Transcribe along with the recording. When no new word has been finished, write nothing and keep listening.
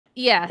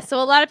Yeah,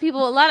 so a lot of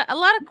people, a lot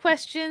of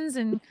questions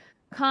and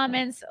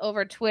comments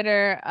over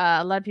Twitter.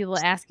 A lot of people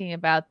asking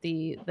about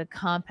the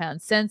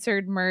compound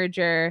censored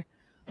merger.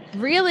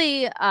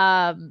 Really,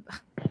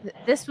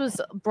 this was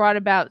brought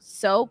about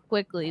so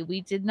quickly.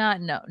 We did not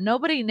know.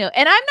 Nobody knew.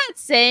 And I'm not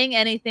saying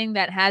anything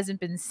that hasn't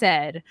been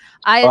said.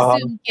 I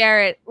assume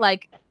Garrett,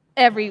 like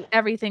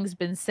everything's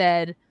been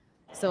said,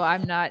 so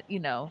I'm not,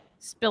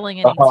 spilling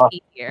any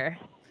tea here.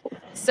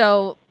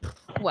 So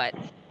what?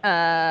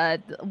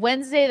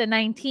 Wednesday the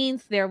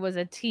 19th, there was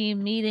a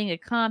team meeting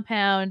at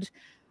Compound.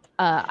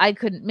 I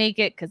couldn't make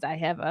it because I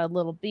have a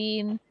little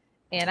bean,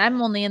 and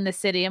I'm only in the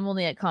city. I'm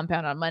only at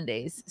Compound on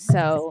Mondays.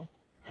 So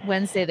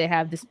Wednesday they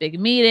have this big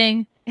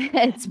meeting.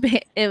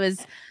 It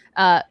was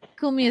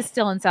Cumia is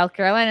still in South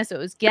Carolina, so it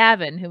was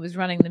Gavin who was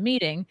running the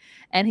meeting,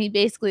 and he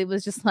basically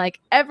was just like,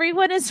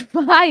 everyone is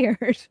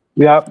fired.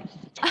 Yep,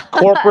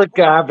 corporate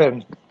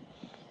Gavin.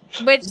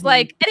 Which,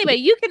 like, anyway,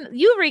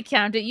 you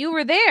recount it. You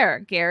were there,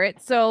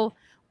 Garrett. So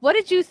what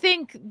did you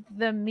think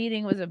the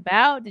meeting was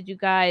about? Did you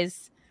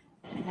guys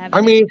have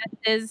any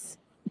senses?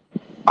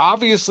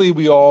 Obviously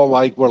we all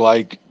were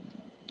like,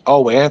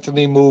 oh,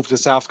 Anthony moved to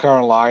South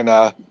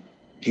Carolina.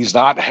 He's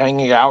not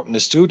hanging out in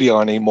the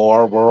studio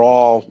anymore. We're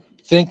all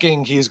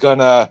thinking he's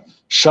gonna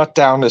shut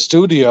down the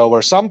studio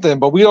or something,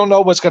 but we don't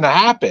know what's gonna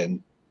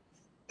happen.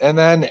 And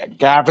then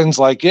Gavin's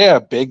like, yeah,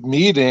 big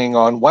meeting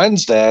on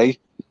Wednesday.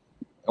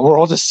 And we're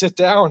all just sit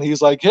down.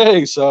 He's like,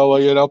 hey,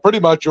 so, pretty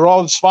much you're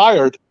all just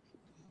fired.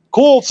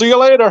 Cool. See you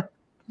later.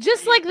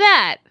 Just like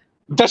that.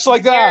 Just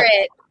like that.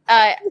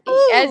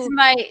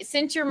 Garrett,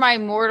 since you're my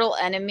mortal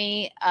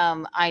enemy,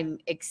 I'm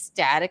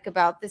ecstatic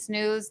about this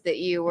news that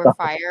you were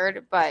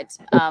fired, but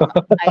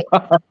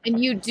and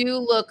you do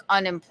look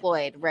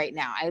unemployed right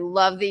now. I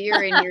love that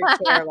you're in your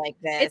chair like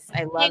this.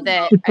 I love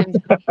that.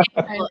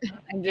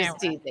 I'm just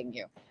teasing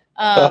you.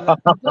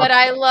 But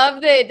I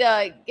love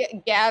that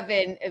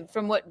Gavin,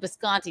 from what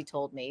Bisconte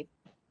told me,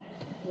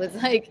 was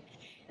like,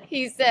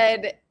 he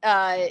said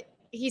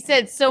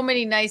so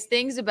many nice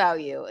things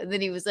about you. And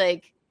then he was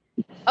like,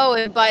 oh,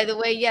 and by the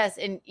way, yes.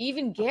 And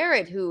even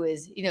Garrett, who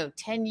is,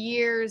 10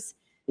 years,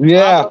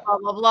 yeah, blah, blah,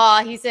 blah,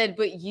 blah. He said,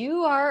 but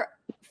you are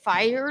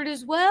fired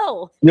as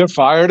well. You're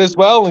fired as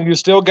well, and you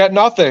still get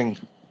nothing.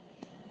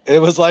 It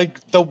was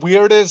like the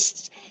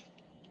weirdest,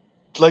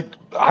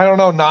 I don't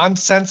know,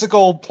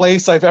 nonsensical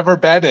place I've ever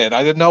been in.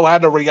 I didn't know how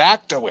to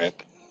react to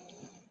it.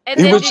 And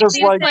then did you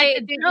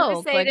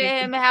say to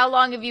him, how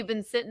long have you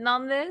been sitting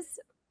on this?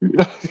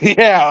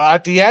 Yeah,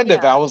 at the end of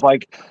it, I was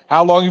like,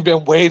 how long have you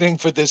been waiting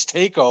for this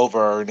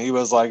takeover? And he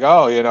was like,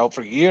 oh,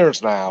 for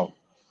years now.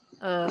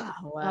 Wow.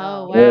 Oh,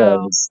 wow. Yeah,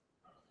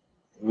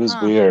 it was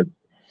weird.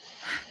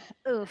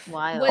 Oof.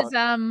 Wild.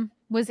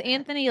 Was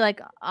Anthony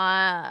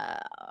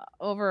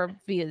over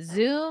via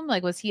Zoom?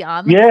 Like, was he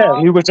on the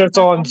call? He was just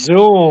on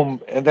Zoom.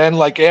 And then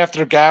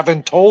after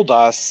Gavin told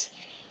us,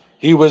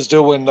 he was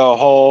doing the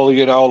whole,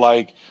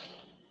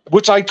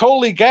 which I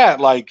totally get.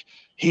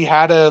 He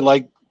had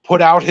to put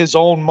out his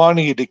own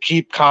money to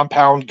keep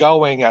Compound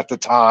going at the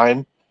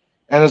time.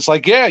 And it's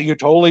like, yeah, you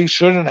totally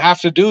shouldn't have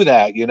to do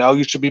that.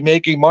 You should be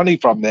making money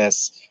from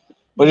this.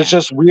 But it's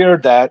just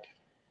weird that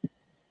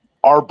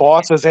our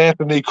boss is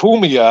Anthony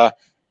Cumia,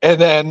 and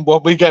then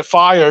when we get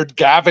fired,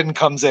 Gavin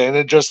comes in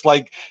and just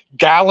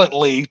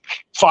gallantly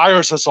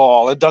fires us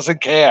all and doesn't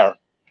care.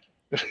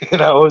 It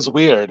was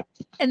weird.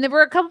 And there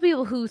were a couple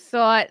people who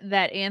thought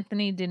that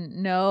Anthony didn't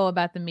know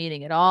about the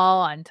meeting at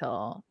all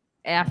until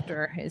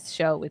after his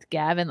show with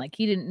Gavin.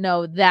 He didn't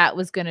know that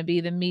was going to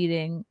be the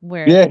meeting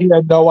where... Yeah, he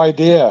had no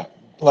idea.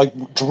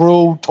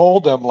 Drew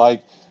told him,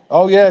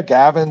 oh, yeah,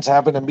 Gavin's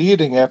having a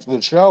meeting after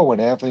the show.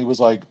 And Anthony was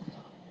like,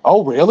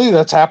 oh, really?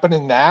 That's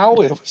happening now?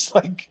 It was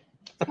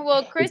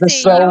well,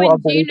 Chrissie, you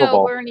and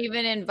Geno weren't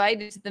even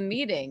invited to the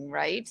meeting,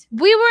 right?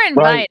 We were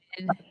invited.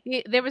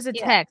 Right. There was a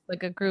text,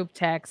 a group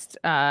text.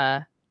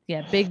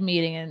 Big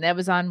meeting, and that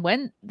was on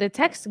when the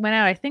text went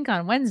out, I think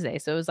on Wednesday.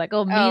 So it was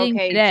meeting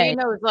today.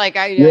 Geno was like,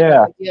 I had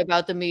no idea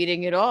about the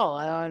meeting at all.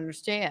 I don't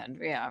understand.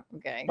 Yeah,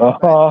 okay.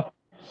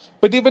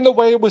 But even the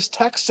way it was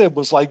texted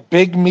was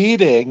big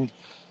meeting.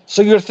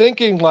 So you're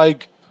thinking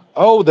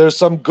oh, there's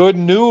some good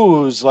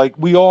news.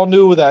 We all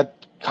knew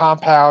that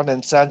Compound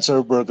and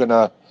Censored were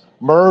gonna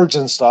merge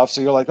and stuff. So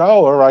you're like,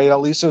 oh, all right,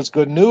 at least there's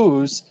good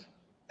news.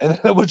 And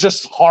then it was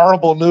just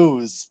horrible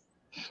news.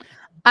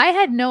 I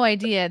had no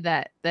idea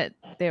that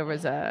there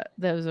was a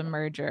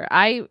merger.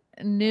 I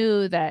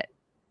knew that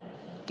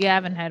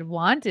Gavin had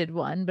wanted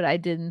one, but I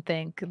didn't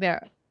think we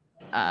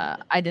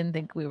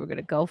were going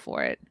to go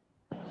for it.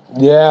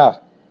 Yeah.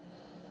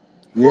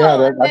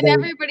 Well, and then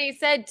everybody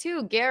said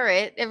too,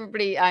 Garrett.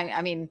 Everybody,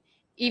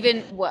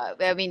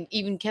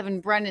 even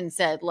Kevin Brennan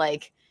said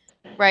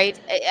right?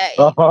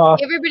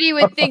 Everybody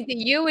would think that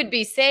you would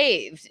be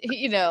saved,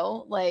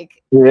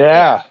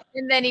 Yeah.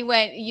 And then he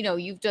went,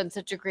 you've done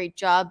such a great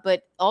job,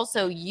 but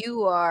also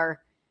you are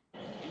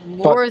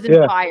more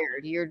than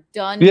fired. You're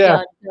done,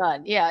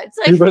 done. Yeah,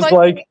 it's he was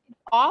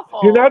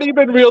awful. You're not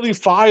even really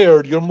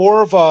fired. You're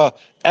more of a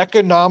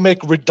economic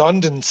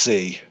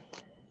redundancy.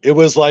 It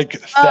was like,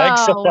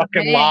 thanks a Oh,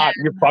 fucking lot,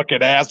 man. you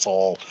fucking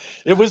asshole.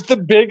 It was the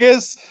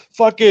biggest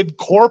fucking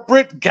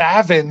corporate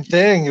Gavin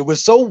thing. It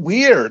was so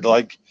weird.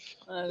 Like,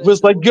 it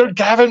was like, you're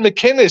Gavin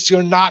McInnes,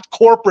 you're not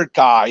corporate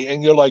guy.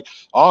 And you're like,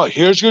 oh,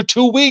 here's your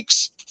 2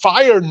 weeks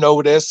fire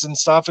notice and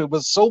stuff. It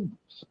was so,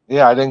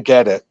 yeah, I didn't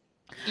get it.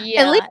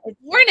 Yeah. At least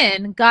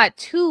Warren got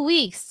 2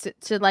 weeks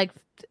to like,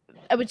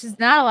 which is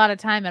not a lot of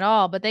time at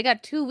all, but they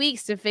got 2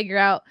 weeks to figure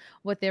out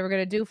what they were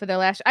going to do for their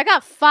last. I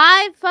got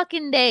 5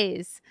 fucking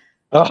days.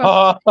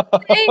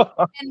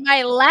 And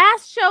my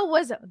last show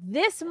was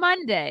this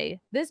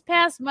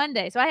past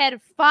Monday. So I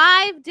had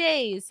 5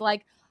 days,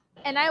 like,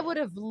 and I would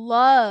have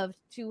loved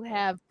to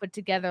have put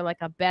together like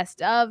a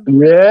best of.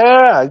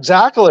 Yeah,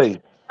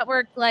 exactly. I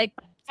worked like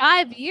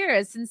 5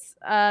 years since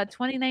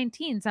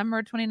 2019.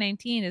 Summer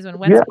 2019 is when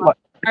Westport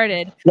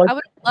started. I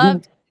would have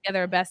loved to put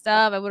together a best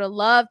of. I would have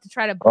loved to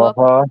try to book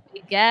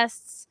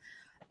guests.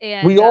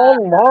 And we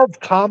all love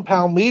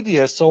Compound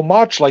Media so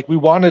much. Like, we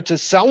wanted to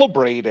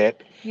celebrate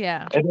it.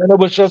 Yeah. And then it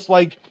was just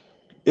like,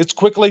 it's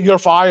quickly, you're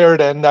fired,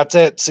 and that's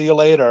it. See you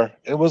later.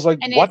 It was like,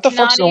 and what the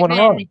fuck's going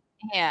on?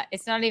 Yeah,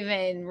 it's not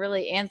even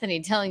really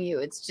Anthony telling you.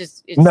 It's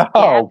just, it's no.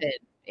 Gavin.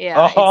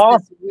 Yeah,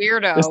 it's this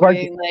weirdo. It's like,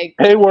 being like,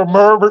 hey,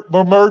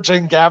 we're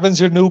merging. Gavin's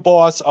your new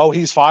boss. Oh,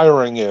 he's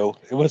firing you.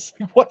 It was,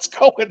 what's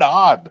going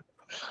on?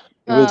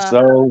 It was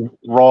so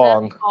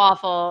wrong. That's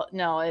awful.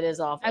 No, it is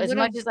awful. As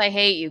much as I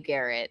hate you,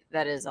 Garrett,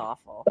 that is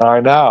awful.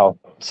 I know.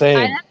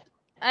 Same.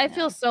 I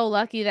feel so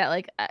lucky that,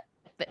 like,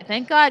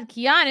 thank God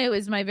Keanu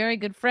is my very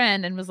good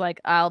friend and was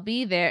like, I'll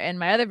be there. And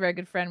my other very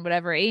good friend,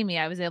 whatever, Amy,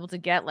 I was able to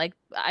get, like,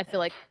 I feel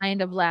like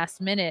kind of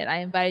last minute. I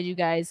invited you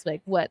guys,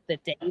 like, what, the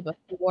day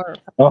before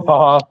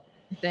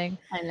thing.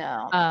 I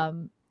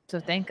know. So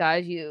thank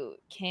God you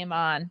came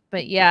on.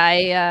 But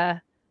yeah,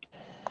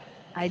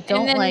 I don't,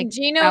 and then like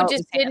Geno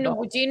just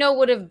didn't. Geno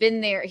would have been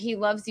there. He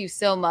loves you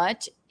so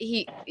much.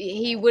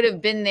 He would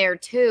have been there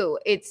too.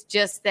 It's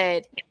just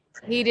that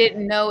he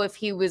didn't know if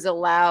he was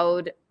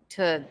allowed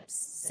to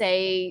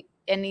say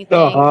anything.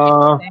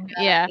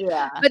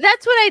 Yeah. But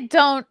that's what I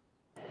don't.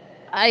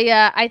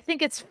 I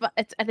think it's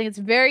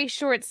very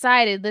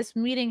short-sighted. This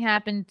meeting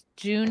happened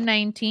June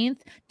 19th.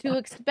 To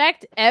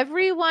expect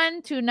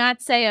everyone to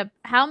not say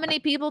how many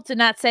people to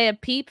not say a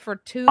peep for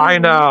 2 I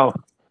know.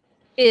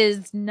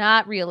 Is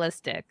not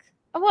realistic.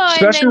 Well,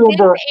 especially when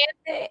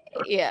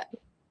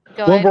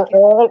we're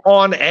all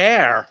on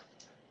air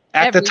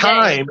at the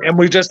time, and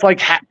we just like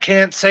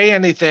can't say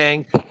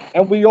anything,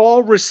 and we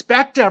all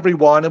respect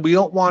everyone, and we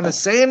don't want to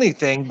say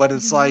anything, but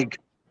it's like,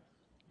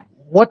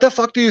 what the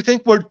fuck do you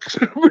think we're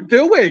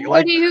doing?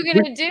 What are you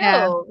gonna do?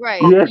 Yeah.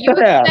 Right? You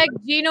expect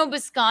Geno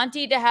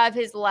Bisconte to have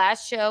his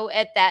last show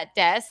at that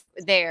desk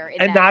there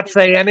and not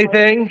say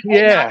anything?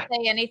 Not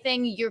say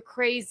anything. You're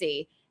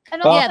crazy.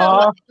 And the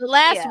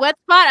last wet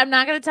spot, I'm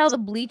not gonna tell the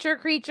bleacher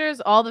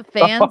creatures, all the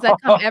fans that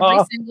come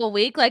every single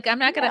week. Like, I'm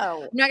not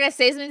gonna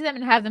say something to them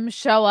and have them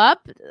show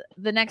up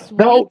the next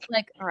week,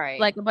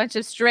 like a bunch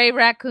of stray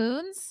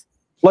raccoons.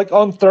 Like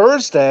on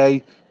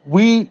Thursday,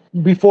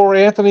 before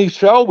Anthony's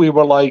show, we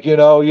were like, in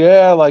hot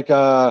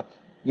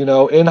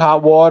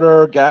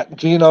water.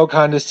 Geno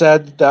kind of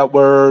said that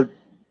we're,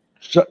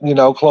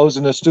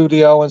 closing the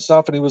studio and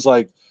stuff, and he was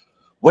like,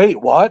 "Wait,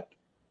 what?"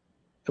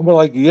 And we're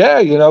like,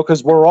 yeah,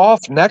 because we're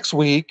off next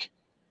week.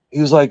 He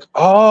was like,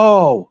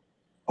 oh,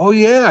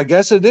 yeah, I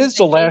guess it is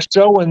the last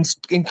show in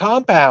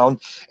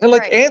Compound. And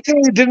like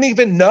Anthony didn't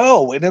even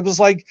know. And it was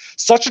like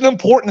such an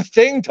important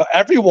thing to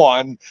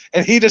everyone.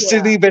 And he just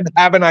didn't even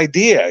have an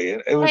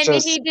idea. It was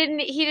he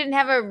didn't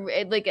have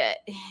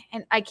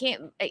and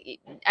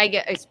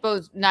I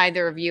suppose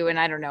neither of you, and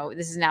I don't know,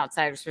 this is an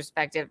outsider's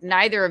perspective,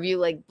 neither of you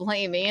like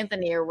blame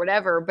Anthony or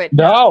whatever, but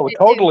no,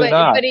 totally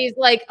not. But he's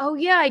like, oh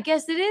yeah, I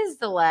guess it is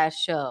the last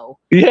show.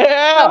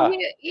 Yeah.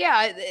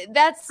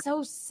 That's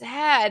so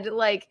sad.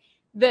 Like,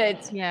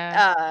 that you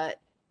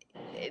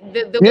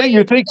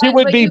think he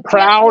would be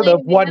proud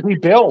of what he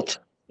built?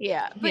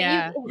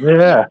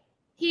 But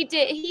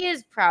he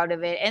is proud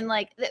of it, and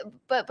like,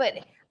 but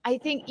I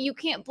think you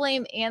can't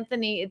blame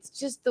Anthony. It's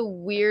just the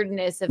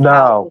weirdness of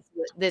how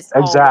this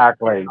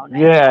exactly.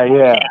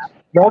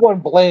 No one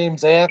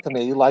blames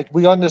Anthony. Like,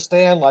 we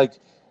understand, like,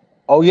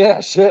 oh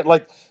yeah, shit,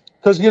 like,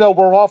 because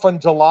we're off in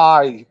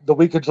July, the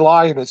week of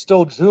July, and it's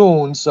still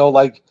June, so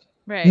like.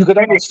 Right. You could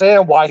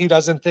understand why he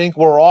doesn't think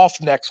we're off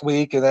next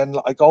week, and then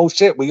like, oh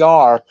shit, we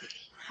are.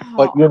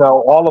 But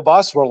all of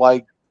us were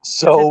like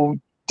so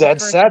dead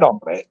set on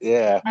it.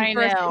 Yeah, I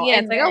know. Yeah,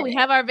 it's like, we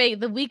have our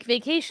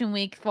vacation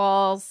week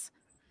falls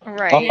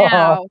right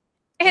now.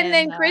 And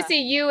then Chrissy,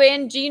 you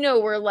and Geno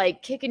were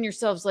like kicking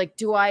yourselves, like,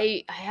 do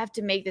I have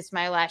to make this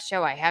my last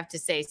show? I have to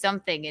say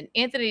something. And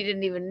Anthony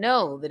didn't even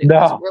know that it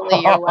was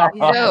really your last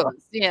shows.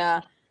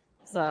 Yeah.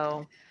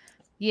 So.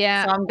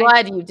 Yeah, so I'm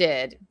glad you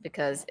did,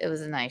 because it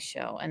was a nice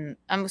show, and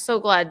I'm so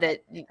glad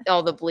that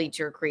all the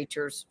bleacher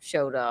creatures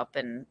showed up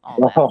and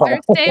all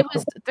that.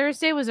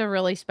 Thursday was a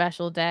really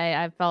special day.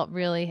 I felt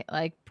really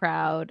like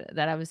proud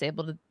that I was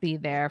able to be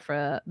there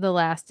for the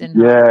last in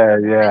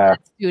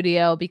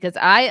studio, because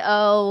I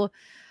owe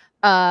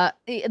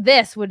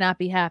this would not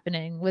be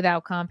happening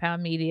without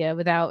Compound Media,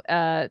 without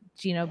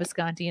Geno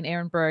Bisconte and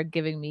Aaron Berg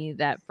giving me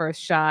that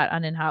first shot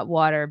on In Hot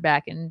Water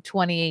back in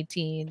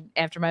 2018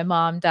 after my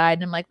mom died.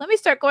 And I'm like, let me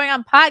start going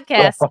on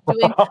podcasts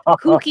doing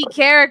kooky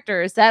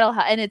characters.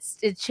 And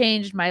it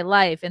changed my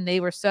life. And they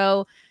were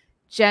so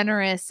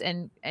generous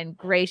and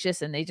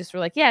gracious, and they just were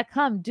like, yeah,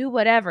 come do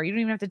whatever. You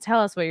don't even have to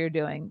tell us what you're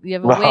doing. You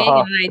have a wig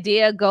and an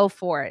idea, go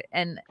for it.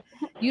 And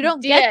you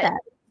don't get that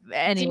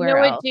anywhere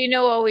else. Do you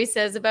know what Geno always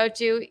says about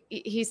you?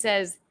 He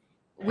says,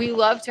 we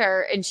loved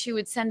her and she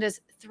would send us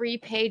 3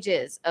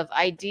 pages of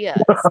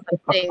ideas of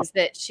things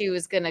that she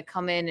was going to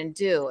come in and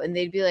do. And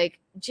they'd be like,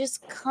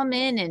 just come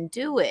in and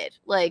do it.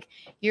 Like,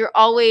 you're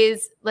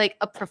always like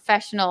a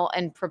professional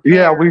and prepared.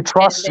 Yeah, we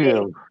trust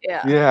you.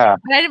 Yeah.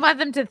 But I didn't want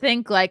them to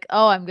think like,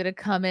 oh, I'm going to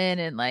come in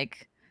and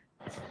like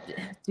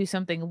do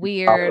something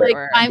weird.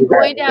 Like, I'm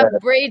going to have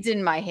braids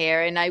in my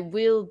hair and I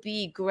will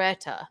be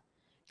Greta.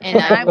 And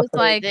I was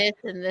like this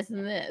and this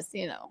and this,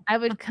 you know. I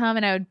would come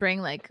and I would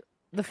bring, like,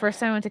 the first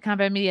time I went to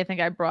Compound Media, I think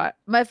I brought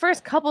my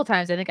first couple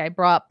times. I think I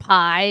brought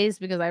pies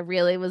because I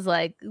really was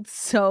like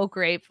so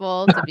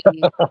grateful to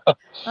be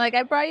like,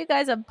 I brought you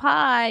guys a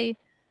pie.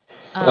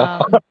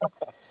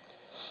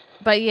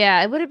 But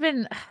yeah, it would have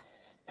been.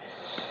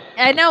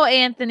 I know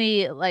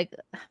Anthony, like,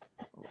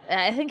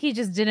 I think he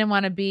just didn't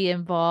want to be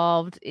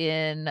involved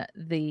in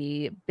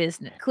the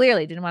business.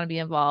 Clearly, didn't want to be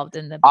involved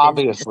in the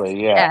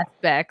obviously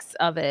aspects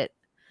of it.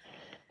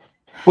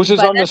 Which is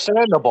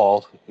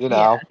understandable, you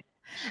know. Yeah.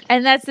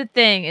 And that's the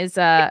thing is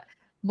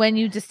when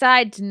you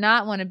decide to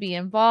not want to be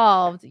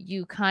involved,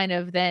 you kind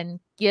of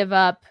then give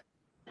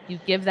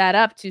that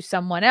up to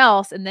someone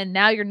else. And then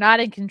now you're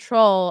not in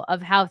control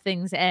of how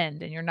things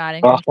end. And you're not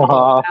in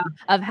control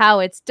of how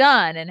it's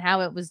done. And how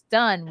it was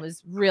done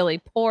was really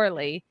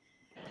poorly.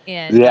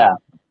 And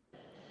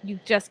you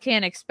just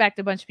can't expect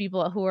a bunch of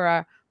people who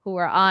are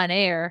on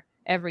air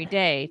every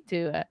day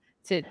to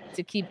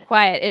keep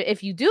quiet.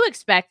 If you do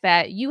expect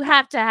that, you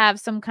have to have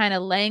some kind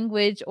of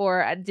language.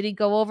 Or did he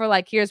go over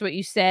like, here's what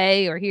you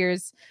say, or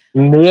here's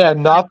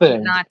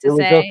nothing? Not to it was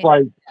say. Just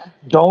like,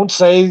 don't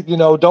say,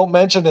 don't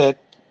mention it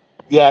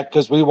yet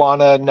because we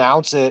want to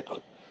announce it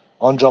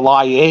on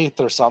July 8th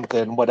or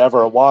something,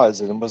 whatever it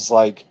was. And it was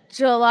like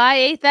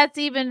July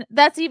 8th.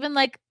 That's even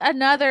like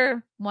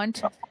another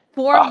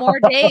 4 more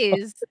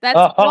days.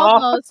 That's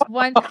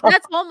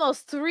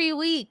almost 3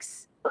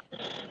 weeks.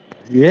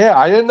 Yeah,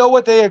 I didn't know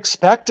what they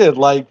expected.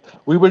 Like,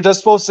 we were just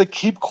supposed to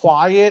keep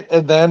quiet,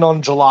 and then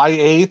on July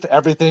 8th,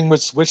 everything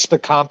would switch to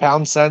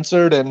Compound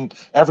Censored, and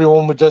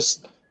everyone would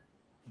just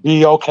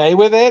be okay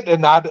with it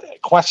and not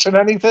question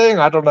anything.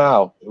 I don't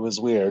know. It was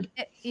weird.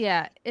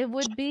 It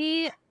would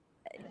be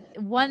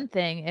one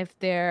thing if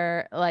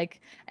they're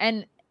like,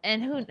 and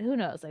who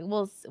knows? Like,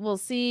 we'll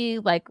see.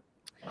 Like,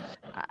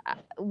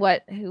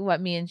 what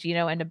me and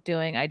Geno end up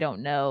doing, I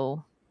don't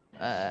know,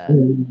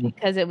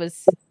 because it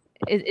was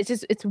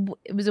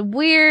a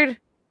weird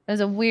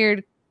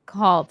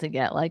call to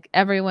get. Like,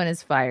 everyone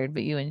is fired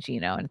but you and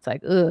Geno, and it's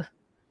like, ugh.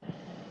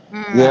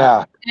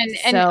 Yeah.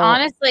 And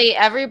honestly,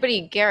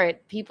 everybody,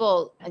 Garrett,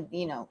 people, I'm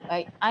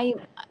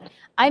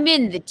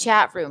in the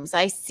chat rooms.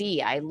 I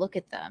look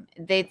at them.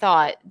 They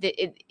thought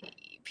that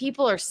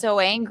people are so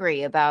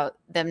angry about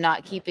them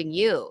not keeping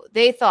you.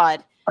 They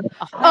thought,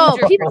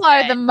 100%. People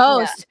are the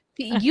most.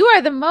 Yeah. You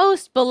are the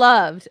most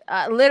beloved,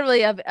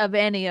 literally of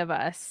any of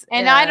us.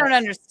 And I don't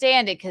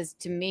understand it because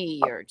to me,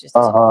 you're just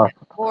a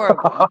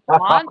horrible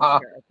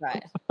monster.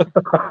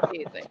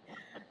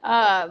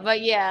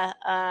 But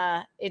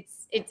yeah,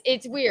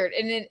 it's weird,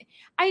 and then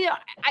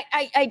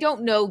I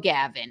don't know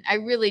Gavin. I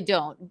really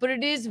don't, but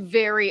it is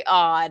very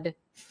odd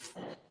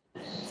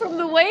from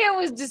the way it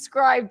was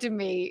described to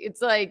me.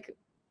 It's like,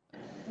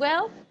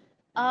 well,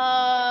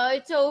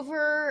 it's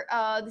over.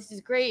 This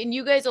is great, and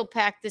you guys will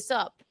pack this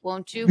up,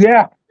 won't you?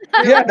 Yeah,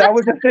 that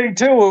was the thing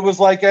too. It was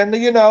like, and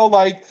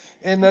like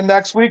in the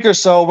next week or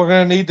so, we're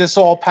gonna need this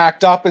all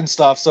packed up and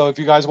stuff. So if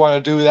you guys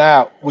want to do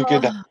that, we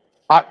could.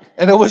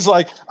 And it was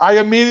like, I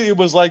immediately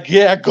was like,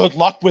 yeah, good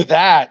luck with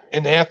that.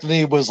 And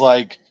Anthony was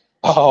like,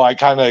 oh, I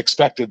kind of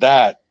expected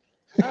that.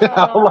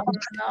 No.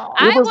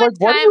 It was like,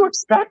 what are you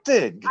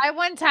expecting? I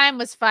one time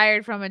was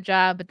fired from a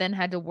job, but then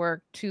had to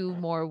work 2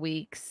 more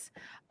weeks.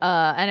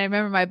 And I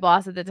remember my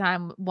boss at the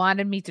time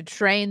wanted me to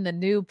train the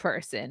new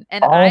person.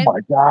 And my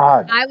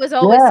God. I was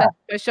always such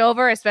a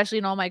pushover, especially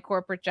in all my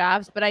corporate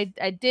jobs. But I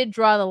did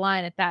draw the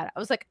line at that. I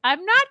was like,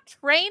 I'm not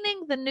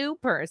training the new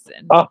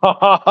person.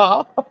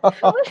 Have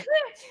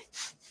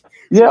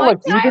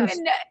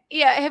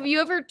you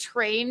ever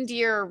trained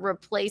your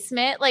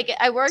replacement? Like,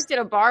 I worked at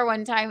a bar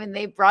one time and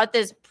they brought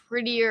this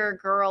prettier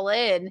girl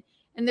in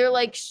and they're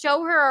like,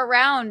 show her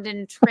around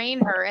and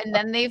train her. And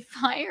then they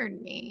fired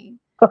me.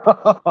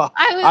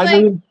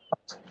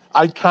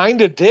 I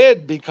kind of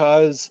did,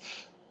 because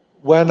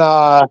when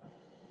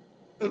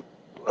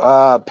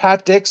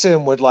Pat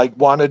Dixon would like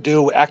want to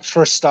do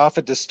extra stuff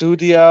at the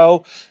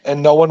studio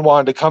and no one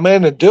wanted to come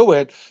in and do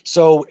it,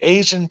 so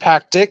Asian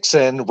Pat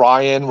Dixon,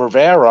 Ryan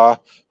Rivera,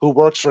 who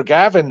works for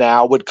Gavin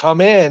now, would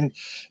come in,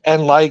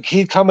 and like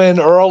he'd come in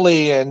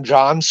early, and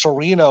John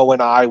Serino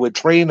and I would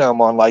train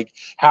him on like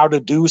how to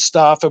do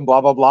stuff and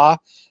blah blah blah.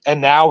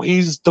 And now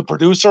he's the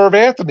producer of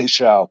Anthony's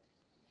show.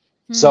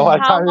 So I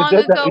How kind of long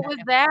did ago that. was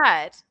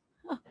that?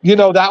 You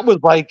know, that was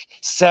like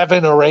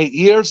 7 or 8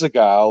 years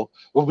ago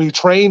when we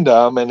trained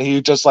him, and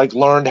he just like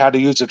learned how to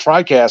use a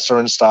TriCaster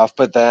and stuff.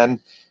 But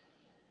then,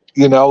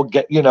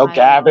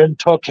 Gavin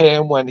took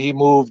him when he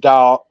moved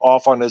out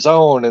off on his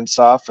own and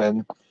stuff,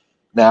 and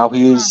now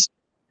he's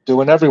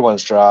doing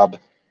everyone's job.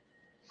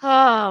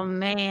 Oh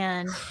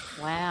man!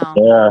 Wow.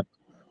 Yeah.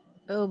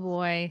 Oh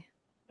boy.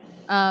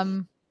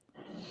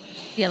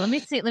 Yeah, let me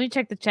see. Let me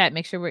check the chat,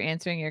 make sure we're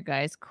answering your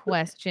guys'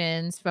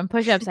 questions. From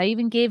Push-Ups, I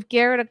even gave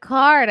Garrett a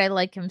card. I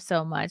like him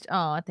so much.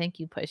 Oh, thank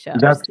you,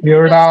 Push-Ups. That's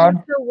Garrett on.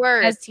 He's the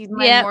worst. He's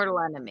my mortal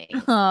enemy.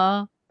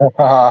 Oh,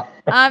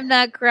 I'm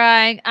not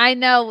crying. I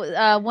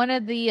know one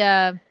of the,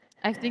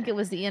 I think it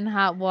was the In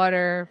Hot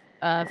Water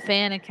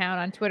fan account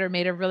on Twitter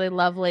made a really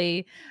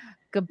lovely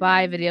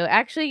goodbye video.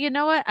 Actually, you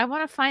know what? I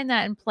want to find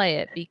that and play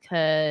it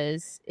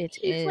because it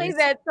is. Play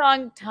that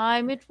song.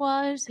 Time it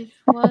was a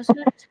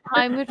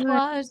time it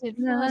was.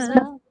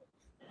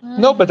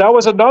 No, but that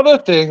was another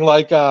thing.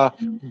 Like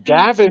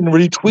Gavin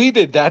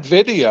retweeted that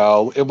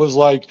video. It was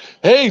like,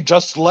 hey,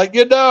 just to let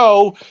you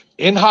know,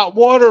 In Hot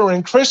Water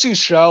and Chrissie's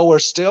show are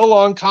still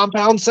on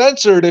Compound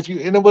Censored. And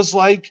it was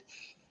like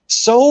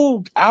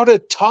so out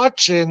of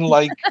touch, and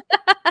like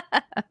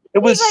it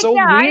was like, so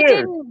weird. I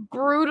didn't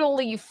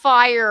brutally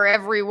fire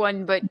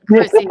everyone but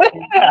Chrissie.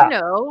 You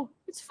know,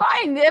 it's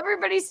fine.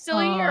 Everybody's still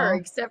here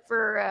except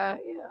for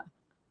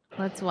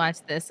Let's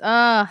watch this. Dude.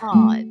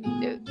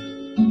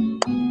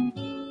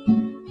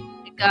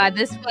 God,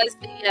 this was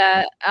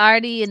the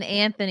Artie and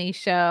Anthony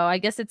show. I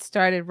guess it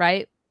started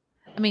right.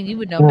 I mean, you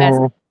would know best.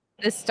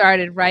 This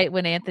started right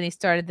when Anthony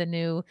started the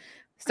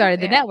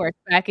network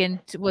back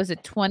in, was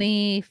it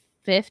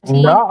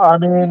 2015? No, I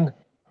mean,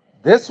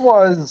 this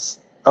was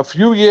a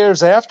few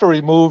years after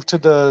he moved to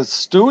the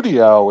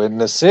studio in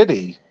the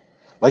city.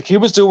 Like he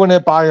was doing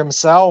it by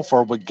himself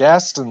or with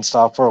guests and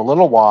stuff for a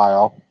little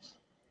while.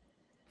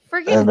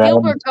 Freaking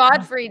Gilbert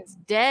Gottfried's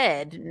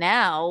dead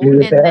now.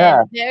 Yeah.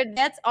 And then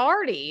that's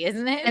Artie,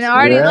 isn't it? And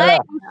Artie Lang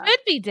should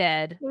be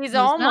dead. He's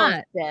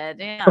almost dead.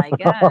 Yeah, I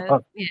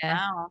guess.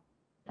 Yeah.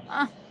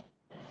 Wow.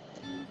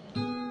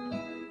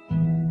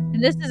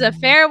 And this is a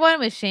fair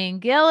one with Shane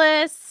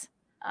Gillis.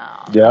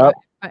 Yeah.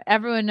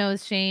 Everyone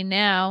knows Shane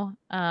now.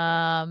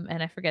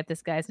 And I forget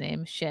this guy's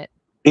name. Shit.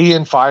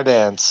 Ian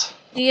Fidance.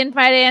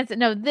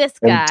 No, this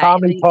guy. And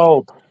Tommy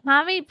Pope.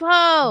 Tommy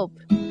Pope.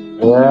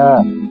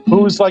 Yeah.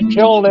 Who's like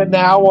killing it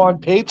now on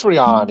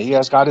Patreon. He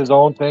has got his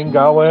own thing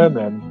going,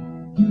 and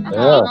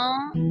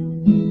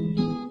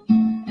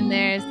And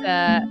there's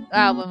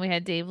when we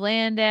had Dave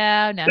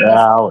Landau.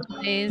 Now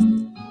he's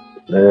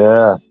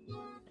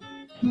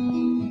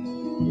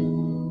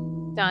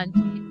Don.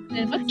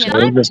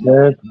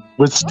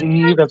 With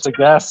Steve as a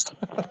guest.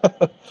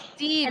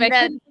 Steve, I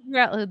couldn't figure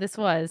out who this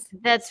was.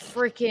 That's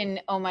freaking,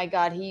 oh my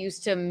God. He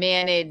used to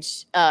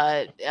manage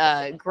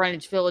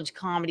Greenwich Village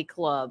Comedy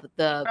Club.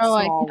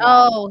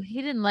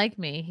 He didn't like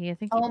me.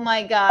 Oh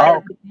my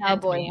God.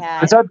 Cowboy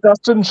hat. Is that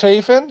Dustin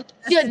Chafin?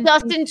 Yeah,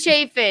 Dustin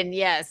Chafin,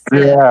 yes.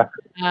 Yeah.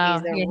 He's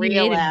a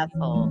real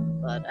asshole.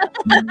 But,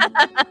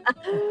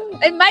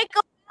 and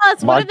Michael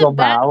Malice. Michael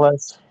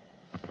Malice.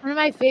 One of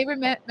my favorite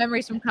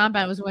memories from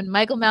Compound was when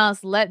Michael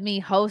Malice let me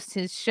host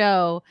his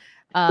show.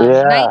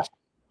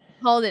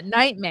 Called it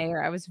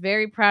Nightmare. I was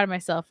very proud of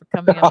myself for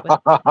coming up with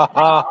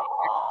it.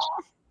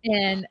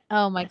 And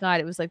oh my God,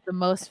 it was like the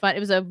most fun. It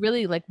was a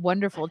really like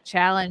wonderful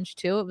challenge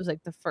too. It was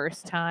like the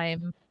first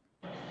time.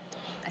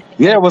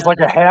 It was like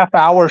a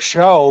half-hour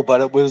show, but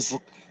it was,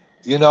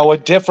 a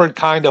different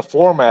kind of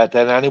format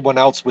than anyone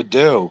else would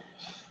do.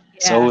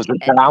 Yeah. So it was a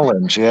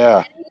challenge.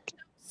 Yeah.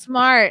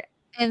 Smart.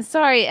 And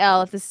sorry,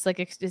 Elle, if this is like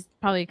it's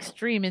probably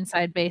extreme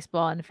inside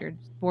baseball, and if you're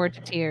bored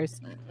to tears.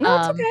 No,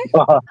 it's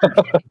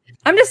okay.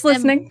 I'm just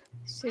listening.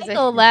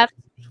 Michael left.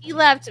 He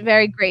left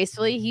very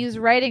gracefully. He was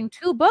writing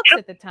 2 books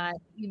at the time.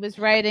 He was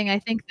writing, I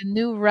think, The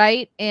New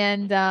Right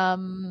and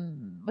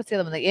what's the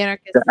other one? The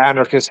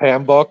Anarchist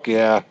Handbook.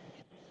 Yeah.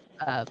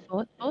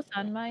 Both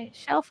on my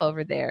shelf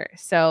over there.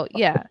 So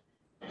yeah,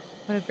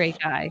 what a great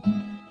guy.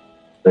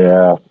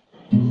 Yeah.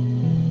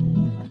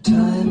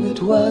 Time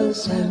it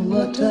was, and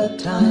what a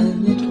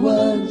time it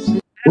was.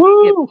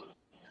 Woo!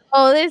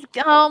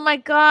 Oh my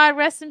God!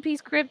 Rest in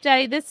peace, Crib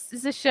Daddy. This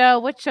is a show.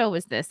 What show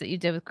was this that you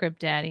did with Crib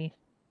Daddy?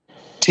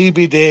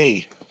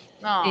 TBD.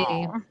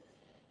 Aww.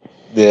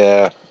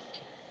 Yeah.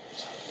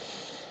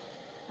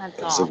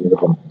 That's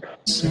awesome.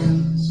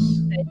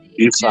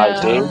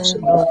 Eastside Dames.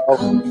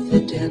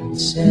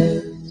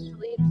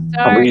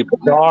 Sleep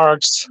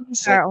Darks.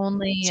 Our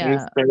only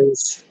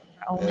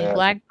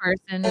black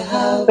person.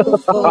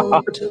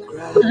 Oh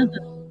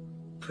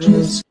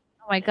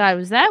my God,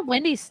 was that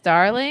Wendy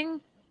Starling?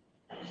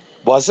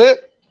 Was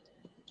it?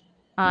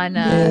 On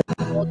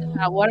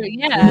Hot Water?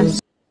 Yeah.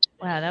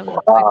 Wow, that was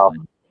a quick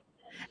one.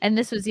 And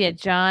this was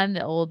John,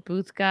 the old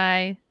booth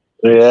guy.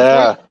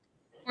 Yeah.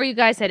 before you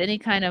guys had any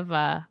kind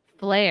of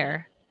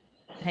flair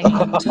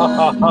hanging.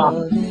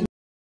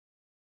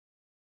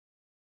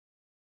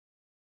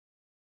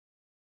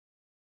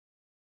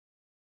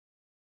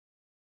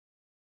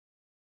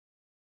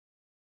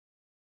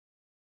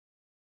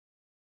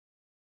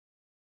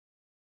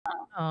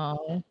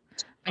 Oh,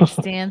 my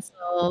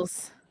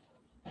stencils.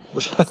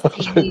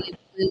 Steve,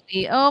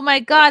 Bluey. Oh my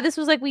God, this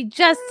was like we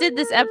just did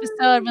this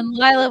episode when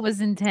Lila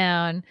was in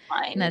town.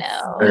 I And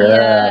that's know.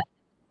 Leah.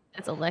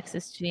 That's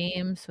Alexis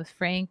James with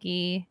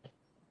Frankie.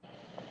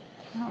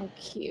 How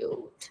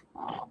cute.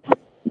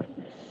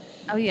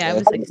 Oh yeah, I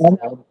was like,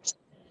 so,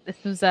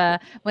 this was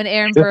when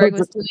Aaron Berg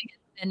was doing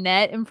a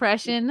Annette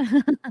impression.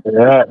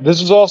 Yeah,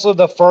 this was also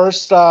the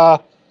first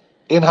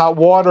in hot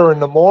water in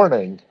the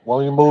morning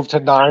when we moved to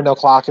 9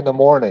 o'clock in the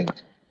morning.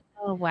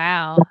 Oh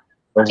wow.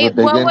 What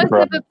was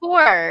it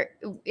before?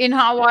 In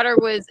Hot Water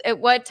was at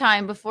what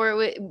time before it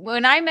was,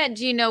 when I met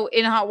Geno,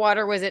 In Hot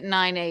Water was at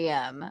 9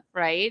 a.m.,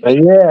 right?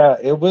 Yeah,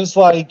 it was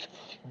like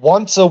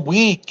once a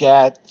week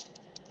at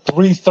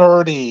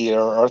 3:30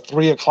 or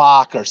 3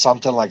 o'clock or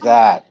something like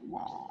that.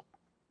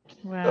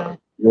 Wow.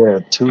 Yeah,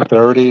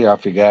 2:30, I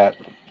forget.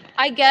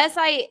 I guess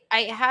I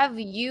have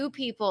you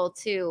people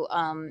to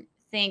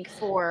thank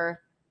for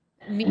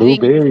meeting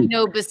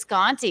Geno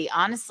Bisconte.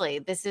 Honestly,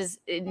 this is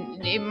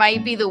it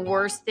might be the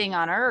worst thing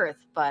on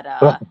earth, but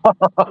yeah,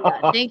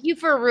 thank you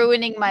for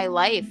ruining my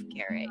life,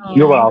 Garrett.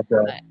 You're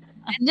welcome.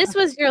 And this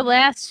was your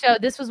last show.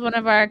 This was one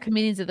of our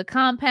Comedians of the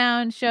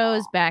Compound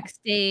shows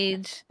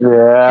backstage.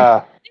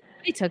 Yeah.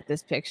 I took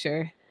this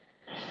picture.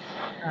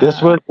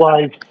 This was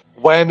like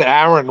when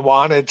Aaron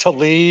wanted to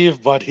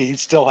leave, but he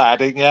still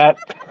hadn't yet.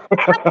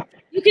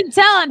 You can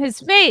tell on his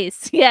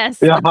face.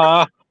 Yes.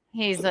 Uh-huh.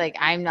 He's like,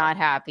 I'm not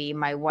happy.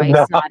 My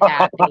wife's not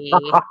happy.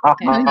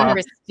 And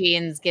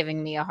Christine's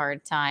giving me a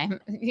hard time.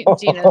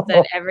 Geno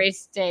said every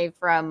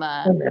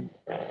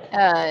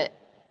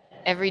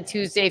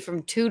Tuesday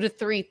from 2 to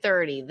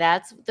 3:30.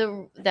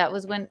 That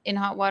was when In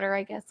Hot Water,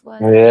 I guess,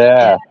 was.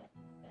 Yeah.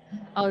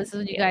 Oh, this is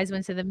when you guys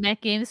went to the Met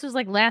game. This was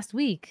like last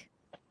week.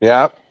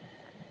 Yep.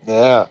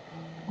 Yeah.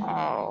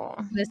 Oh.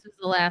 This was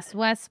the last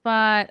West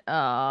spot.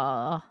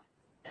 Oh.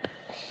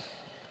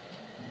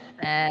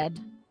 Sad.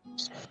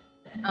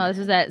 Oh, this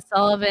was at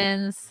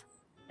Sullivan's,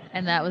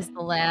 and that was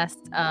the last.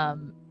 Oh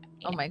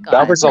my God,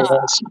 that was the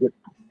last.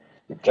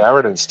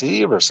 Garrett and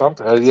Steve or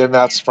something. And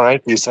that's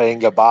Frankie saying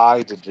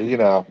goodbye to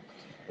Geno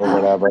or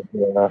whatever.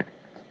 Yeah.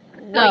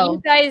 What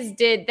you guys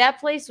did, that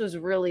place was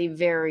really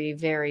very,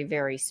 very,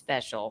 very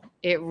special.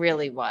 It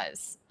really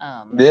was.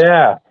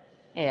 Yeah.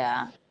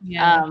 Yeah.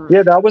 Yeah.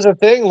 Yeah, that was a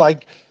thing.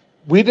 Like,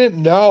 we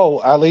didn't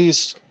know, at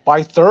least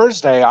by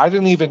Thursday, I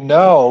didn't even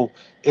know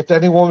if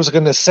anyone was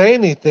going to say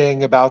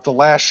anything about the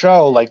last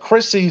show. Like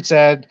Chrissie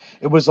said,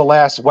 it was the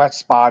last wet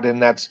spot in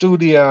that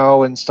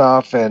studio and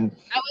stuff. And,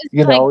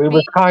 you know, it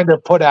was kind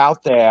of put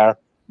out there.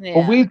 Yeah.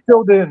 But we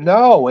still didn't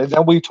know. And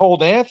then we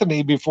told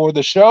Anthony before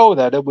the show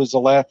that it was the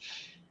last,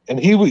 and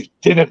he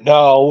didn't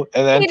know.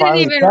 And then he didn't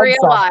even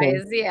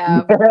realize.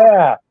 Yeah.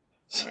 Yeah.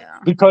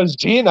 Because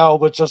Geno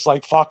was just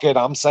like, fuck it,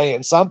 I'm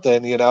saying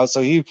something, you know.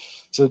 So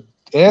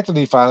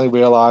Anthony finally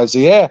realized,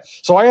 yeah.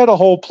 So I had a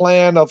whole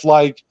plan of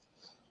like,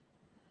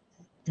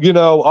 you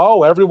know,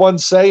 oh,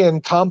 everyone's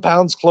saying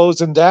Compound's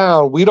closing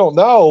down. We don't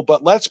know,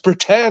 but let's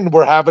pretend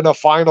we're having a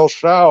final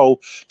show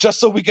just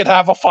so we could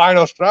have a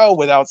final show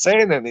without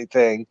saying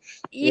anything.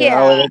 Yeah.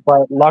 You know?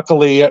 But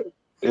luckily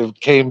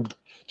it came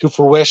to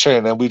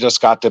fruition and we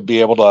just got to be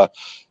able to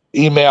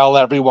email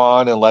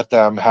everyone and let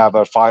them have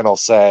a final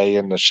say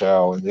in the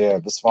show. And yeah,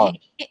 it was fun.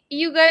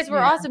 You guys were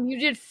awesome. You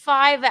did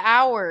 5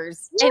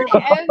 hours and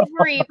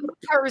every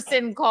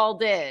person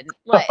called in.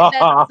 Like,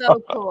 that's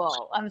so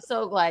cool. I'm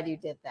so glad you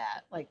did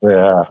that. Like,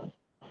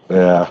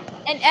 yeah.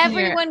 And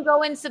everyone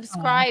go and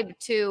subscribe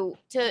to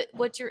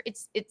what's your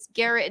it's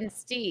Garrett and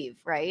Steve,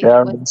 right?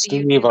 Garrett and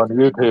Steve on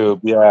YouTube.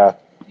 Yeah.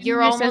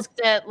 You're almost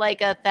at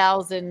like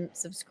 1,000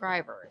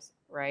 subscribers,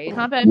 right?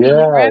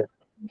 Yeah.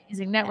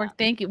 Amazing network,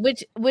 thank you.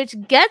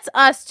 Which gets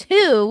us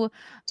to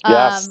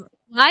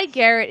why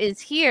Garrett is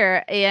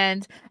here,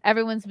 and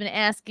everyone's been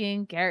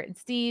asking Garrett and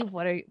Steve,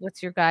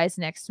 what's your guys'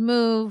 next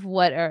move?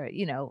 What are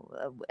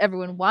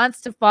everyone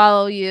wants to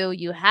follow you.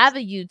 You have a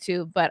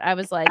YouTube, but I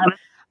was like,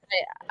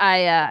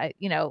 I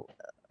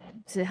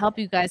to help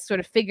you guys sort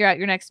of figure out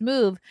your next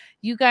move,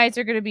 you guys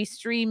are going to be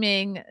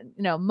streaming,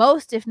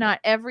 most, if not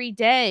every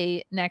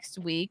day next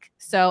week.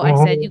 So I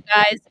said, you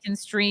guys can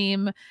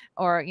stream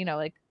or,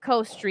 like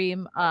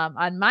co-stream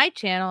on my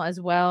channel as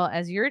well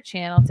as your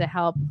channel to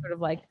help sort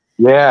of like,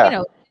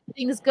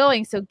 things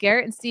going. So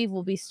Garrett and Steve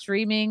will be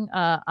streaming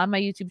on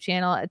my YouTube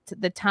channel.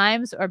 The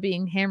times are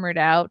being hammered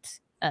out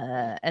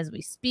as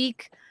we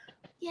speak.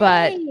 Yay.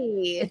 But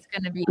it's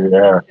going to be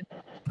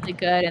really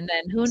good. And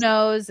then who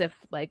knows if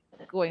like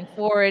going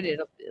forward,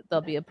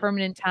 there'll be a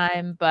permanent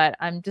time, but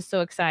I'm just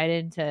so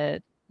excited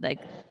to like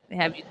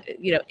have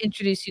you,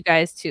 introduce you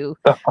guys to,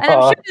 and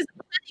I'm sure there's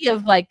plenty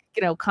of like,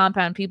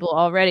 Compound people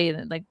already,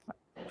 and like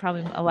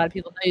probably a lot of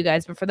people know you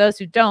guys, but for those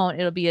who don't,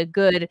 it'll be a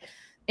good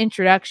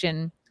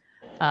introduction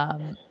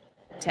to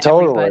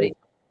everybody.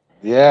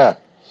 Yeah.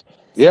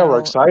 Yeah, we're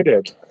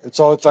excited.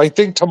 So it's I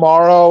think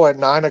tomorrow at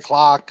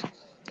 9:00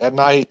 at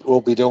night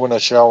we'll be doing a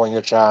show on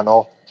your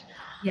channel.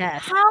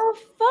 Yes. How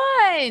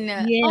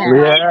fun! Yeah. Oh my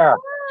Yeah.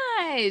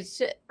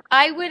 gosh.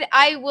 I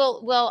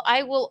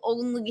will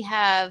only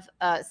have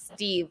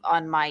Steve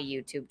on my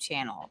YouTube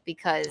channel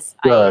because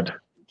Good.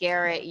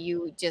 Garrett,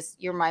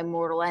 you're my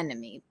mortal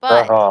enemy.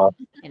 But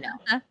you know,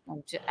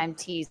 I'm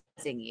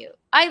teasing you.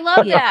 I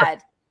love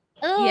that.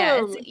 Oh,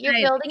 Yeah, you're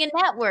building a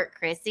network,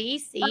 Chrissy.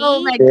 See?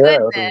 Oh my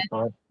goodness.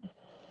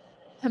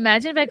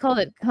 Imagine if I called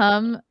it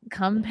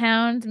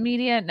compound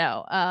media.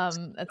 No,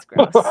 that's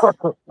gross.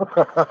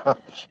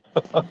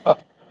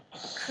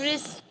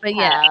 Chris, but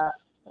yeah,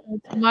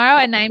 tomorrow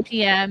at 9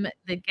 p.m.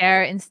 the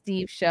Garrett and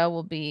Steve show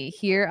will be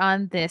here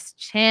on this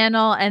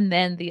channel, and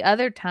then the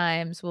other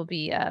times will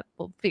be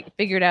we'll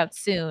figure it out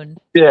soon.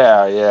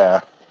 Yeah, yeah.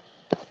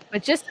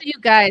 But just so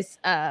you guys,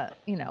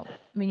 you know,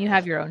 I mean, you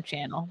have your own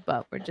channel,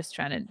 but we're just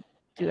trying to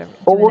do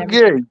everything. Well,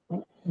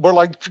 we're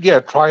like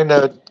trying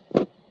to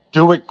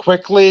do it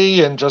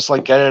quickly and just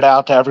like get it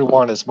out to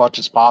everyone as much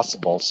as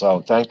possible. So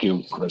thank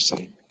you,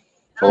 Chrissy,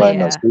 for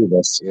letting us do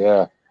this.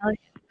 Yeah. And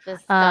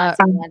it's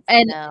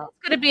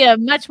going to be a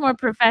much more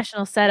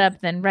professional setup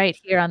than right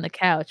here on the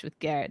couch with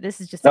Garrett.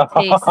 This is just a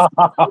taste.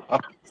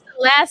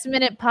 Last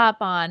minute pop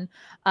on.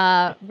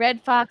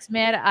 Red Fox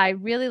Mad. I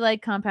really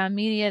like Compound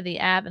Media, the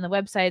app and the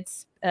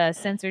websites.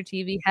 Censored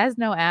TV has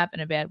no app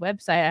and a bad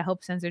website. I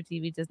hope Censored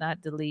TV does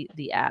not delete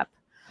the app.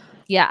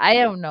 Yeah, I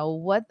don't know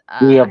what.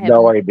 We have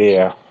no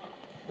idea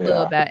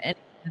about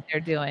anything that they're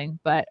doing,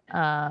 but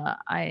I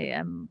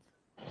am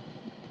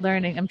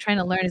learning. I'm trying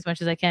to learn as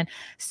much as I can.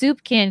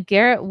 Soup Can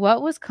Garrett,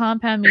 what was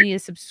Compound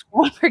Media's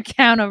subscriber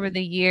count over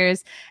the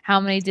years?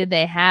 How many did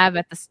they have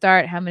at the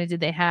start? How many did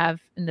they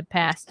have in the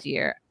past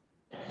year?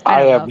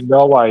 I have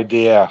no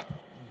idea.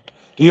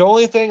 The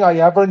only thing I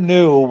ever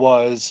knew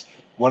was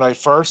when I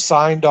first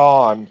signed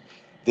on,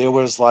 there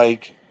was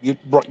like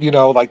you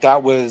know, like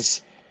that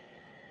was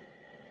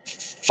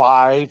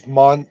 5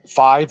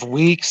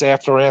 weeks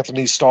after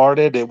Anthony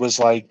started. It was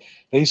like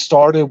they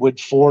started with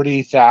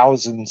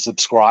 40,000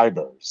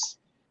 subscribers,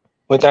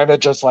 but then it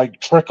just like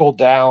trickled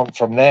down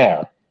from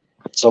there.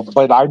 So,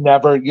 but I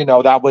never, you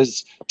know, that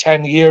was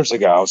 10 years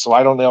ago. So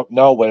I don't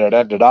know what it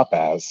ended up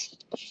as.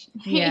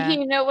 Yeah.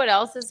 You know what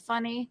else is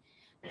funny?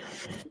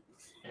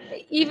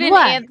 Even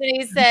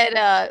Anthony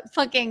said,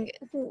 fucking,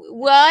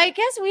 well, I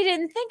guess we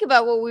didn't think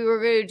about what we were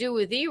going to do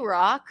with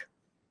E-Rock.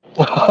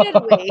 Did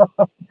we?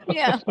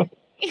 Yeah.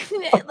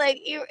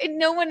 Like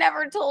no one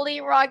ever told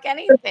E-Rock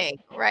anything,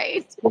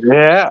 right?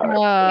 Yeah. He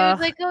was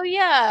like, "Oh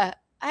yeah,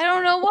 I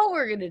don't know what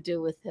we're gonna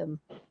do with him."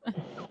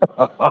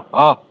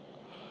 Yeah,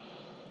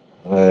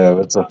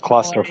 it's a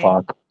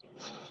clusterfuck.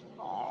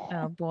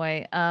 Oh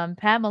boy.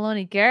 Pat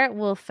Maloney, Garrett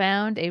will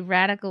found a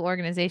radical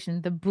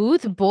organization, the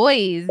Booth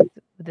Boys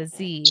with a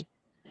Z.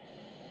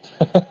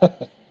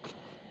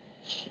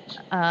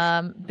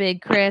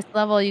 Big Chris,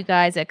 love all you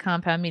guys at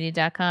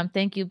compoundmedia.com.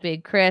 Thank you,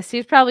 Big Chris.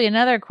 Here's probably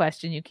another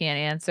question you can't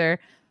answer.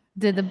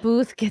 Did the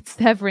booth get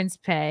severance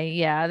pay?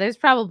 Yeah, there's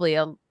probably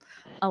a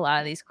lot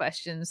of these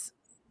questions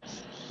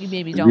you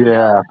maybe don't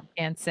know,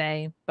 can't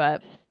say,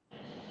 but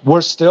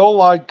we're still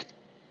like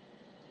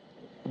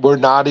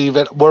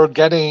we're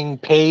getting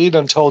paid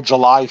until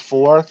July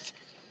 4th,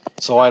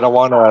 so I don't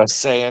want to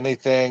say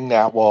anything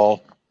that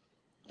will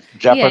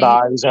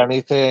jeopardize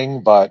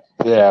anything, but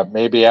yeah,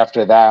 maybe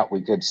after that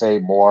we could say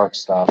more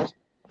stuff.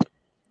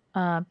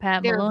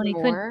 Pat Maloney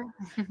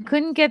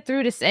couldn't get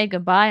through to say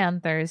goodbye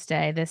on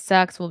Thursday. This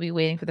sucks. We'll be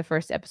waiting for the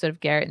first episode of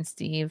Garrett and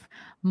Steve.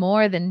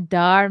 More than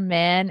Dar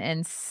Man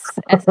and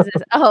as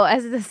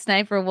the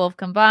Sniper Wolf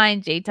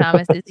combined. Jay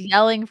Thomas is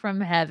yelling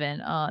from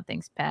heaven. Oh,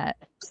 thanks, Pat.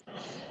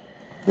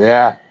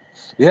 Yeah.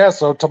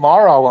 So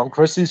tomorrow on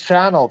Chrissy's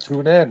channel,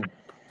 tune in.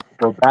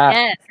 Go back.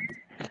 Yes.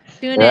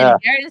 Tune in.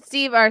 Garrett and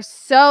Steve are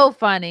so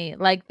funny.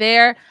 Like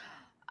they're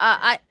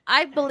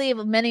I believe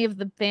many of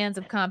the fans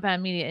of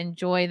Compound Media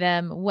enjoy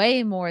them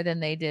way more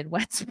than they did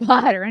Wet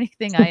Spot or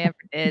anything I ever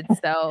did.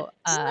 So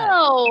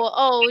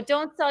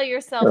don't sell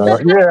yourself.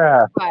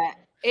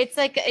 It's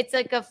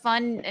like a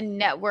fun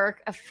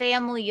network, a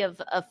family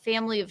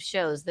of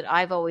shows that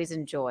I've always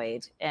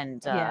enjoyed,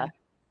 and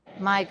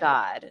my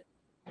God,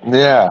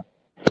 yeah.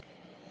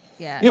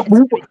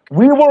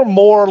 We were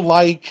more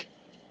like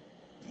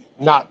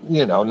not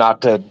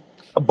to.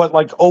 But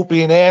like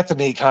Opie and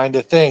Anthony kind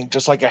of thing,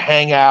 just like a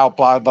hangout,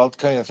 blah, blah,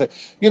 kind of thing.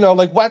 You know,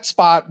 like Wet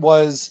Spot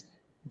was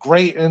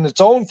great in its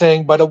own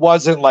thing, but it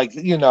wasn't like,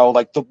 you know,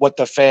 like what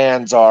the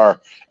fans are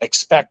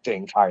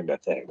expecting kind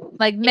of thing.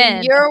 Like men.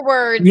 In your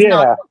words,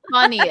 not the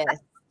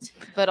funniest,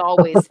 but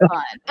always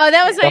fun. Oh,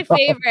 that was my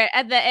favorite.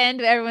 At the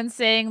end, everyone's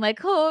saying like,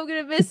 "Oh, I'm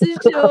gonna miss the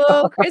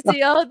show,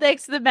 Chrissy. Oh,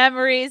 thanks for the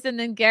memories." And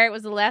then Garrett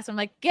was the last one. I'm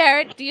like,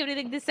 Garrett, do you have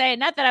anything to say?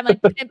 Not that I'm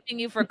like pimping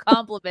you for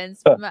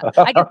compliments.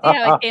 I can see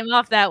how it came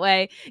off that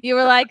way. You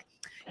were like,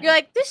 You're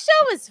like, this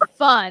show was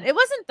fun. It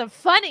wasn't the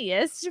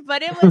funniest,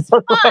 but it was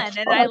fun,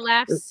 and I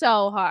laughed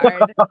so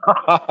hard.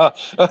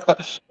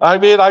 I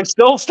mean, I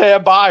still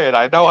stand by it.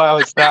 I know how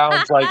it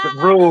sounds like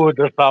rude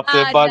or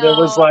something, but it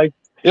was like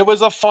it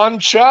was a fun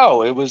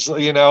show. It was,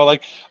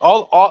 like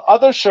all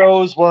other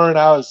shows weren't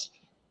as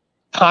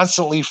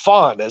constantly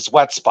fun as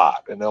Wet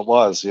Spot, and it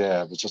was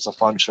just a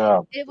fun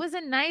show. It was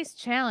a nice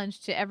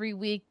challenge to every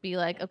week be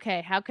like,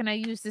 okay, how can I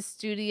use the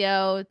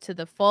studio to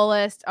the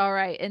fullest? All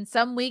right, and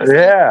some weeks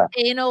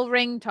anal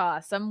ring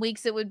toss, some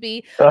weeks it would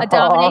be a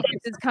dominatrix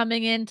is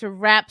coming in to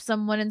wrap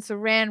someone in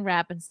saran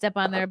wrap and step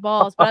on their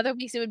balls, but other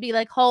weeks it would be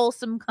like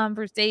wholesome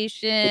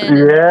conversation.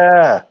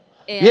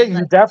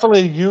 You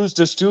definitely used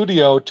the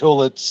studio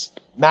till its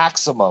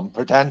maximum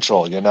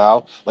potential,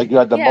 like you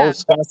had the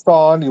most guests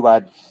on, you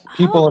had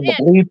people in the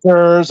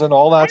bleachers and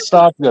all that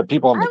stuff, you had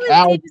people on the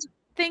couch.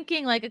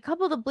 Thinking like a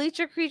couple of the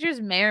bleacher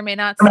creatures may or may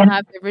not still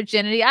have their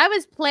virginity. I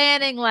was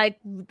planning like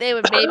they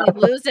would maybe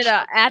lose it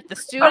at the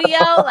studio.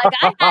 Like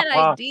I had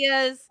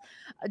ideas,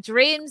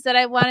 dreams that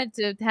I wanted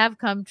to have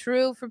come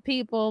true for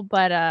people,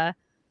 but that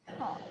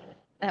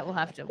will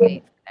have to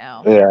wait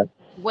now. Yeah.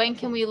 When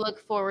can we look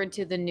forward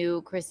to the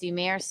new Chrissie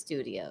Mayr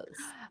studios?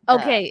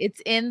 Okay,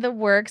 it's in the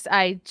works.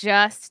 I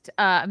just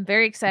I'm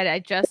very excited. I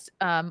just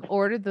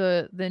ordered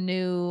the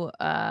new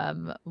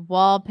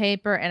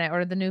wallpaper, and I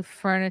ordered the new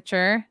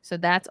furniture. So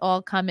that's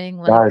all coming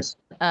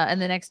in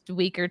the next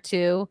week or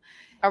two.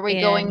 Are we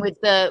going with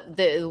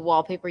the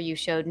wallpaper you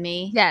showed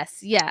me?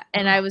 Yes, yeah.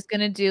 And I was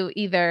gonna do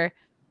either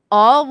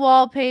all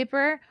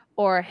wallpaper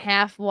or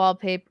half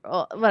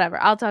wallpaper,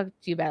 whatever. I'll talk to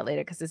you about it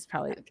later because this is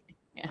probably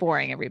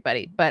boring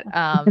everybody. But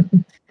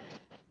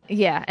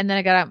yeah, and then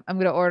I'm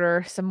gonna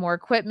order some more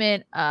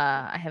equipment.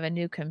 I have a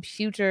new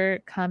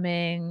computer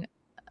coming,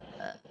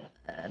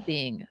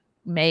 being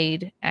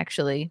made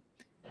actually.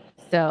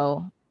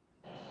 So,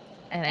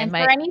 and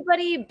for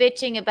anybody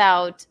bitching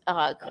about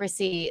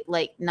Chrissie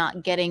like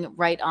not getting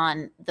right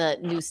on the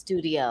new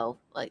studio,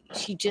 like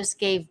she just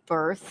gave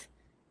birth.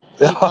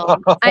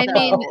 I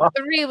mean,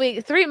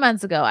 3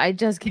 months ago, I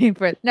just gave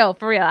birth. No,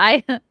 for real.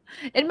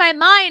 In my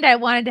mind, I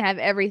wanted to have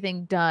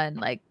everything done.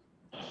 Like,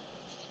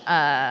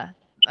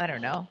 I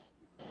don't know,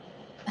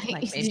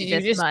 like maybe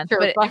this month,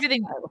 but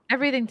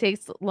everything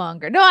takes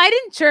longer. No, I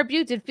didn't chirp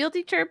you. Did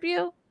Fealty chirp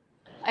you?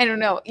 I don't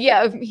know.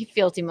 Yeah,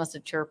 Fealty must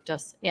have chirped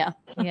us. Yeah.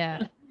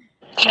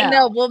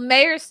 No, will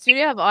Mayor's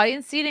studio have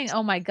audience seating?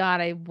 Oh my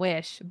god, I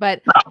wish.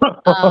 But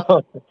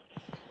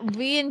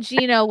we and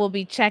Geno will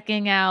be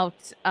checking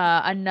out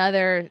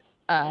another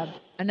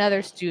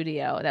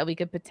studio that we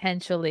could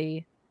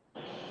potentially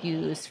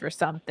use for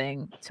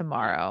something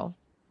tomorrow.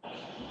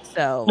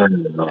 So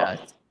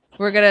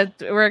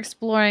we're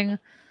exploring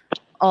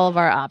all of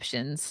our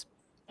options.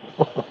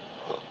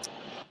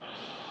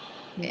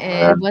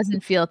 It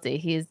wasn't Fealty.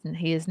 He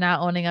is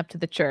not owning up to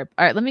the chirp.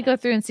 All right, let me go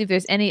through and see if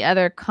there's any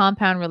other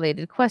compound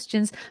related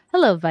questions.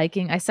 Hello,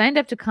 Viking. I signed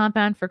up to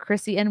compound for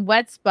Chrissie and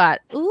Wet Spot.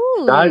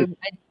 Ooh, nice.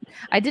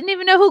 I didn't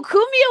even know who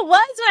Cumia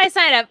was when I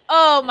signed up.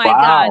 Oh my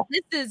god,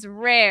 this is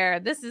rare.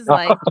 This is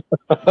like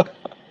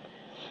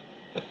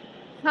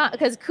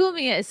because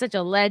Cumia is such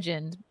a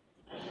legend.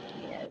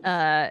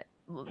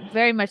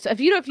 Very much so. If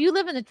you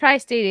live in the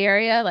tri-state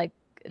area, like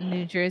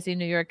New Jersey,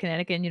 New York,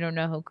 Connecticut, and you don't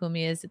know who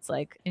Cumia is, it's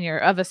like, and you're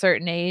of a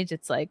certain age,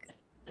 it's like,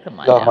 come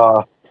on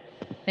now.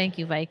 Thank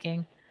you,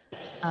 Viking.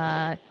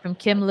 From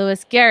Kim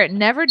Lewis. Garrett,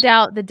 never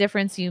doubt the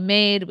difference you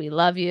made. We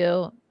love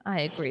you.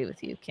 I agree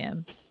with you,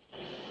 Kim.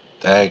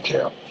 Thank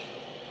you.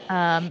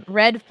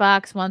 Red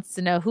Fox wants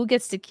to know who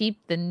gets to keep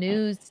the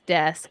news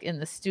desk in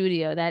the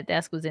studio. That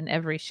desk was in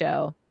every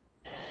show.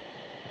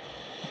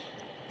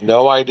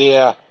 No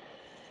idea.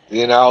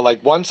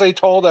 Like once they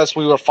told us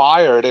we were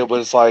fired, it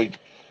was like,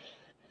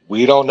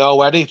 we don't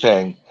know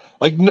anything.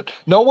 Like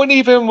no one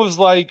even was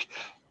like,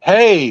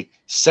 hey,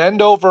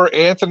 send over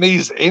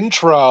Anthony's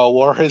intro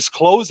or his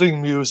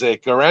closing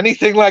music or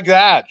anything like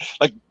that.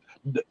 Like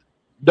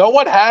no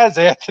one has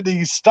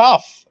Anthony's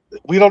stuff.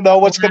 We don't know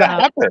what's going to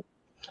happen.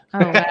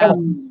 Oh,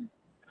 wow.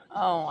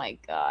 Oh my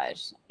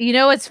gosh. You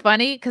know what's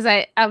funny? Because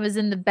I was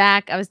in the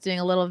back. I was doing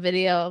a little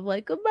video of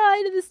like,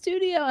 goodbye to the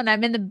studio. And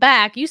I'm in the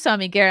back. You saw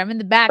me, Garrett. I'm in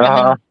the back.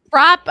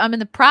 I'm in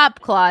the prop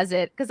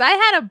closet because I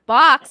had a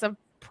box of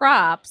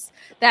props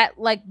that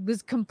like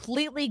was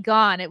completely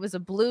gone. It was a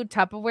blue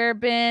Tupperware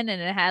bin,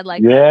 and it had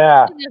like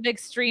of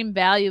extreme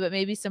value, but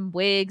maybe some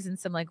wigs and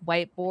some like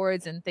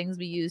whiteboards and things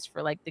we used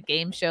for like the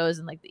game shows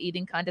and like the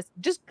eating contest.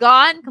 Just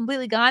gone,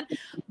 completely gone.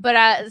 But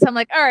so I'm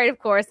like, all right, of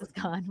course it's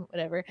gone,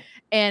 whatever.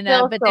 And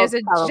but there's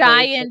a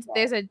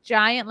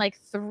giant like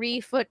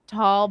 3-foot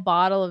tall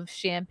bottle of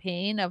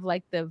champagne of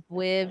like the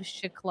Viv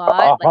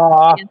Chiclat,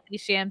 like fancy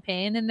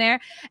champagne in there.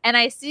 And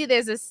I see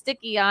there's a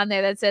sticky on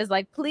there that says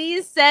like,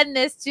 please send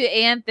this to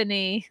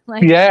Anthony,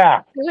 like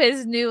to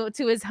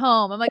his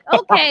home. I'm like,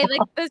 okay,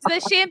 like the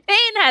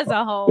champagne has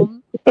a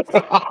home.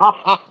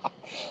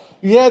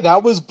 Yeah,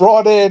 that was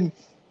brought in,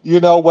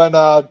 when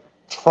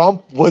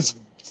Trump was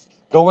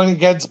going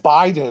against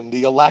Biden,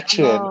 the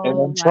election, and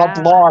then Trump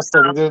lost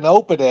and he didn't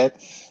open it.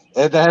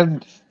 And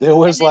then There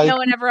was And then like no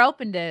one ever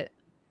opened it.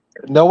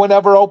 no one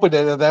ever opened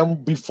it. And then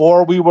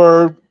before we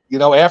were,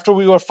 after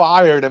we were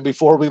fired and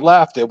before we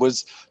left, it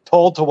was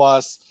told to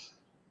us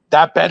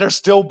that better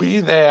still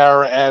be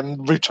there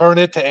and return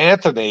it to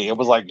Anthony. It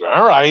was like,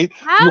 all right,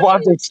 How you do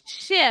want you this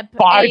ship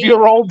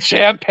 5-year-old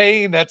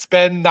champagne that's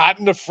been not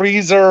in the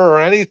freezer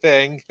or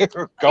anything?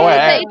 Go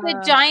ahead.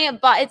 It's a giant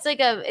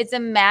it's a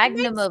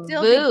magnum of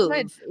still be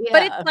good, booze.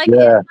 but it's like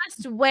Yeah. it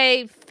must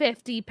weigh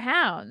 50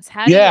 pounds.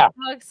 How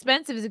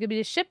expensive is it going to be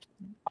to ship?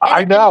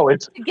 I know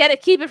it's to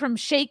keep it from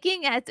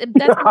shaking. That's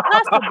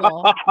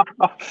impossible.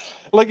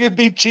 like it'd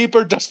be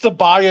cheaper just to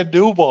buy a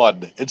new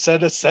one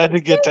instead of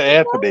sending it to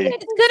Anthony.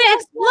 It's gonna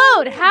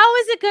explode. How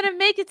is it gonna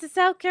make it to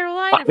South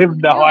Carolina? I have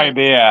no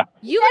idea.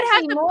 You would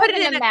have to put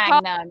it in a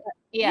car. magnum.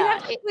 You Yeah.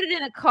 have to put it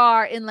in a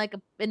car in a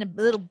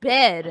little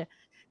bed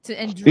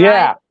and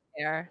drive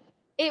there.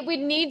 It would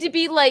need to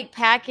be like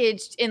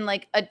packaged in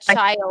like a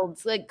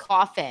child's like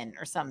coffin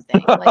or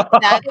something. Like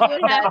that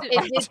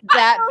it's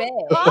that big.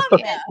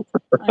 Yeah.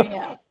 Oh,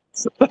 yeah.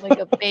 Like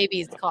a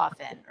baby's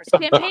coffin or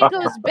something. Champagne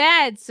goes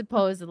bad,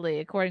 supposedly,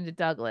 according to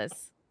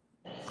Douglas.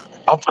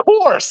 Of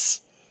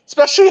course.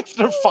 Especially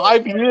after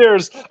 5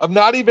 years of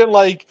not even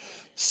like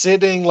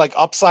sitting like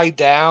upside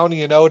down,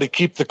 to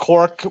keep the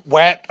cork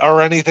wet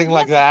or anything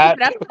like that.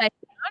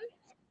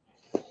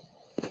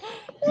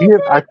 Yeah,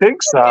 I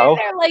think so.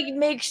 They're like,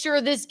 make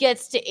sure this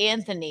gets to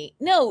Anthony.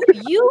 No,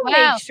 you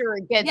Wow. make sure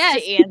it gets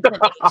to Anthony.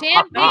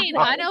 Champagne,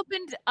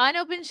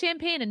 unopened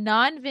champagne, a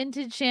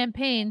non-vintage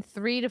champagne,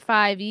 3 to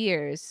 5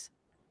 years.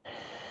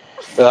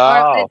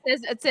 Oh.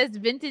 It says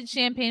vintage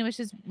champagne,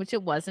 which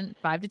it wasn't,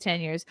 5 to 10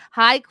 years.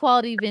 High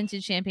quality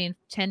vintage champagne,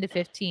 10 to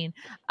 15.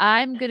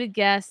 I'm gonna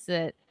guess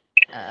that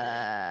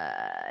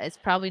it's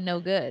probably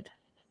no good.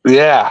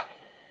 Yeah,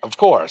 of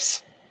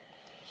course.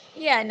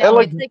 Yeah, no,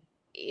 like- it's like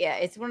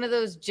it's one of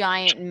those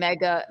giant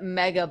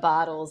mega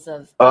bottles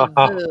of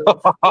booze.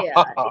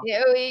 Yeah.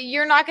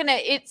 You're not gonna.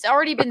 It's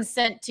already been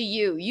sent to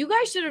you. You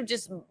guys should have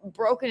just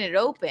broken it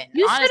open.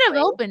 You honestly. should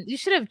have opened. You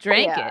should have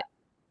drank it.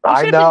 You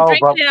I should have know, been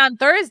but drinking it on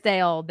Thursday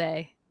all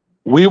day.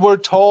 we were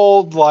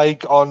told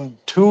like on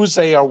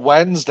Tuesday or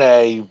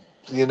Wednesday,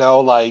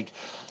 like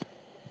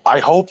I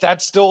hope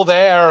that's still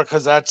there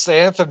because that's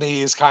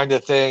Anthony's kind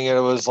of thing. And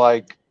it was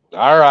like,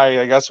 all right,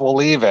 I guess we'll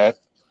leave it.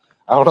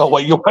 I don't know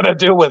what you want to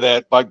do with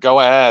it, but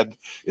go ahead.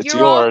 It's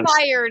You're all yours.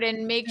 fired,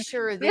 and make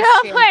sure this You're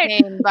all fired.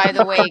 champagne, by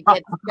the way,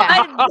 gets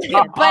back.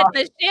 But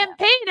the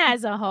champagne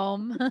has a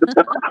home.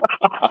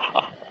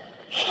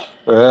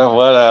 Yeah,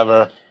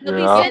 whatever. You'll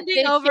be Yeah. sending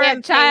This over a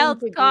champagne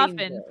child's to coffin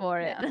Greenville. for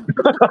it.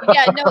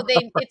 Yeah, no,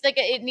 it's like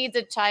it needs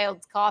a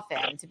child's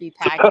coffin to be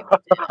packaged.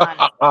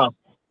 honestly.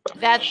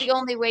 That's the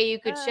only way you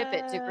could ship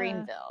it to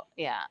Greenville.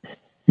 Yeah.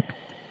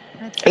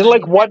 And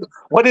like,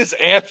 what is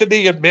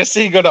Anthony and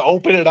Missy going to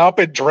open it up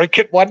and drink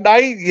it one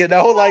night?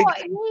 Like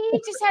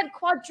he just had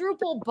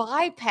quadruple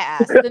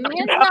bypass. The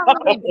man's not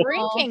really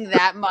drinking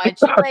that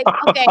much. Like,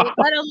 okay,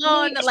 Let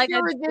alone make like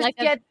sure this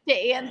gets to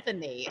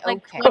Anthony. like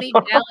Okay. 20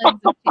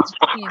 gallons of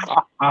champagne.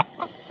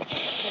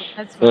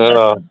 That's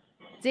Yeah.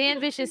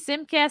 Dan Vicious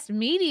Simcast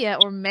Media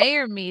or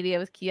Mayor Media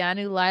with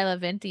Keanu, Lila,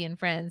 Venti, and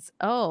friends.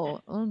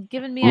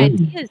 Giving me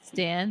ideas,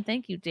 Dan.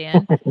 Thank you,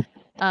 Dan.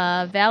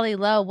 Valley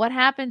Low, what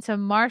happened to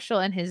Marshall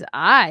and his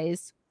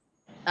eyes?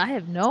 I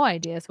have no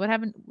idea. So what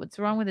happened? What's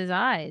wrong with his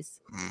eyes?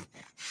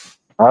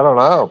 I don't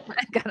know.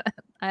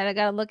 I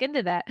gotta look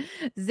into that.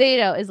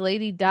 Zato, is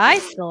Lady Di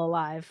still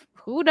alive?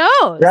 Who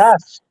knows?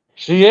 Yes,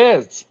 she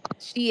is.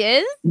 She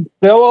is?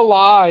 Still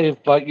alive,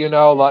 but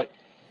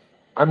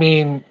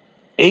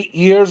 8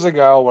 years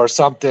ago or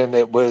something,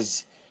 it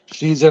was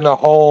she's in a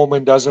home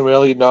and doesn't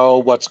really know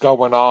what's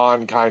going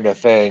on kind of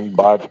thing.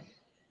 But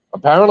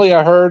apparently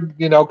I heard,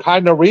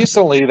 kind of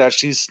recently that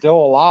she's still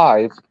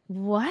alive.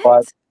 What?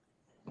 But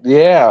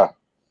yeah,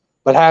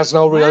 but has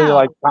no really Wow.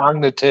 like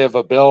cognitive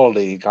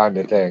ability kind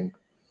of thing.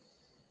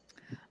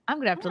 I'm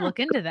gonna have to look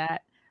into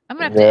that. I'm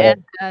gonna have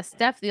to ask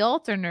Steph, the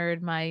altar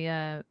nerd,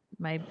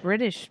 my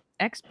British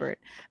expert.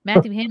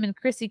 Matthew Hammond,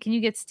 Chrissy, can you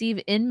get Steve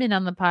Inman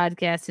on the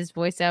podcast? His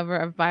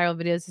voiceover of viral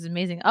videos is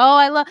amazing. Oh,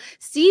 I love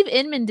Steve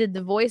Inman did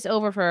the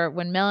voiceover for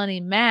when Melanie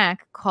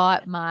Mack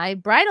caught my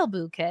bridal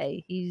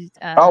bouquet. He's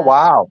Oh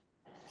wow.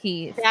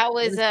 That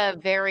was a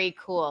very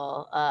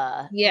cool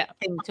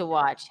thing to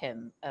watch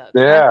him.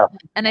 Yeah.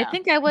 And I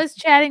think I was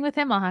chatting with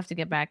him. I'll have to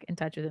get back in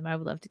touch with him. I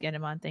would love to get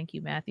him on. Thank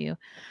you, Matthew.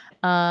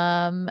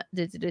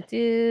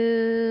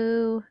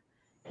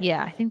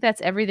 Yeah, I think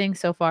that's everything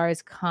so far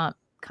as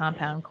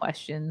compound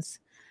questions.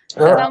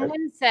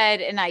 Someone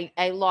said, and I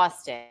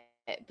lost it,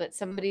 but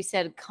somebody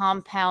said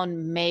compound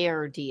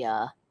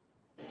mayordia.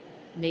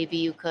 Maybe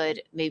you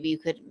could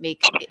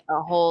make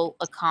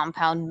a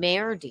compound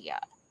mayordia.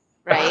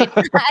 Right.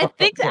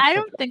 I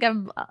don't think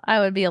I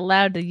would be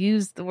allowed to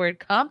use the word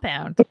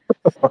compound.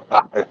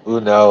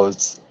 Who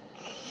knows?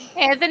 Hey,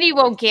 Anthony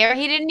won't care.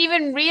 He didn't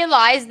even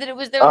realize that it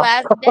was their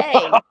last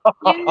day.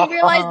 He didn't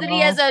realize that he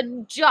has a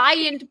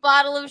giant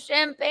bottle of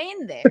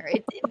champagne there.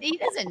 He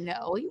doesn't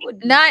know. He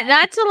would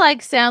not to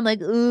like sound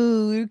like,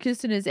 ooh, you're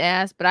kissing his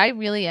ass, but I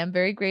really am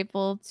very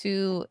grateful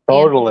to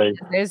Totally.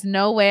 Anthony. There's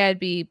no way I'd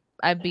be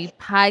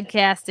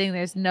podcasting.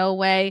 There's no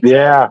way.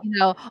 Yeah. You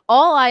know,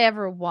 all I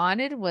ever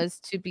wanted was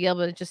to be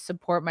able to just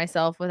support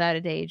myself without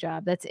a day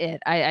job. That's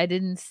it. I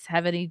didn't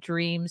have any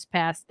dreams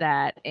past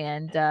that.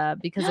 And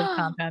because of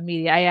Compound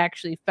Media, I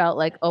actually felt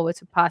like, oh,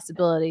 it's a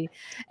possibility.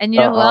 And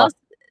you know who else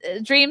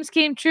dreams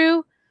came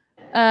true?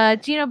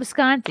 Geno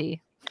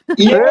Bisconte.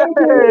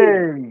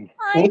 Yay!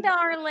 Hi,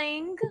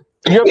 darling.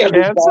 You have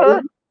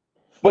cancer?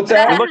 What's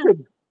that?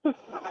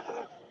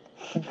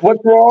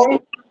 What's wrong?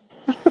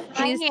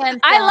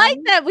 I like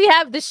that we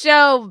have the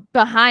show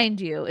behind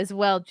you as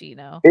well,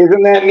 Geno.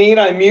 Isn't that neat?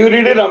 I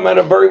muted it. I'm at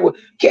a very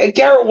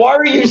Garrett, why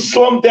are you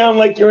slumped down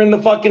like you're in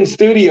the fucking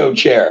studio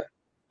chair?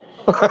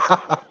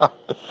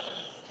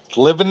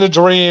 Living the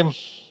dream.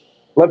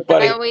 Look,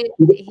 buddy.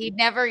 He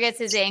never gets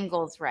his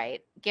angles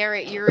right.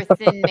 Garrett, you're a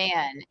thin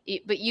man,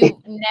 but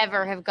you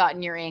never have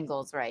gotten your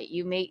angles right.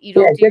 You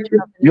don't do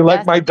you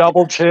like my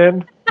double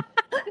chin?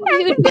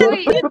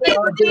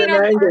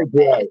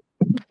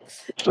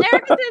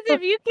 Erica says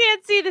if you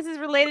can't see this is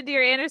related to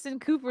your Anderson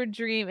Cooper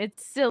dream,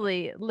 it's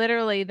silly.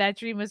 Literally, that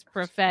dream was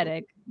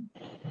prophetic.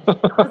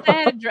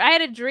 I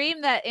had a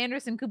dream that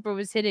Anderson Cooper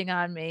was hitting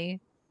on me,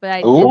 but I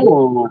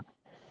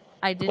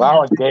didn't.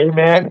 Wow, a gay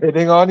man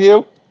hitting on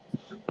you?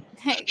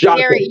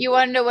 Garrett, you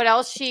want to know what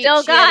else she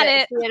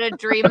had a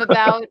dream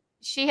about?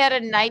 She had a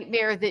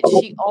nightmare that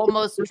she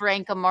almost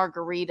drank a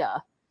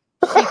margarita.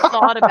 She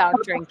thought about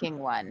drinking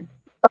one.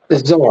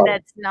 That's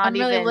not I'm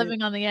really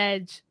living on the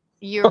edge.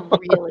 You're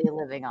really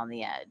living on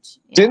the edge.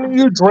 Yeah. Didn't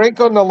you drink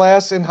on the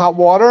last in hot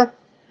water?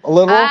 A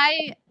little?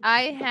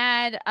 I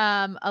had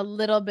a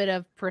little bit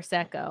of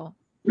Prosecco.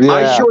 Yeah.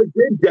 I sure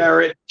did,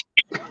 Garrett.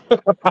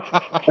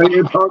 Are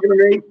you talking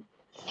to me?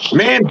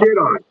 Man, did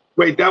I.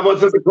 Wait, that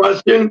wasn't the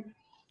question?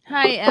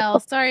 Hi,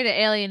 Al. Sorry to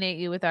alienate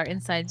you with our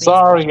inside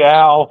baseball. Sorry,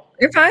 Al.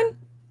 You're fine.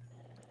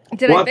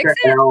 Did I fix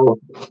it? Hell?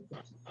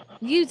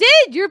 You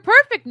did. You're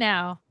perfect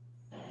now.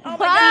 Oh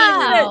my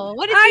God.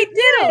 What did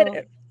you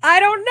do? I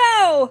don't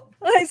know.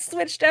 I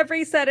switched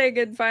every setting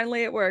and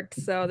finally it worked.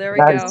 So there we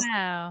go.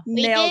 Wow.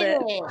 Nailed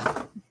it.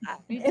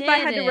 If I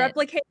had to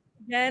replicate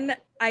it again,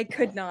 I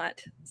could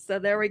not. So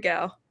there we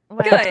go. Wow.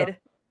 Good.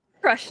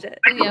 Crushed it.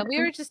 Yeah, we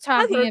were just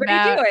talking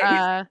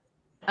about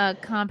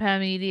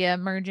Compound Media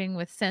merging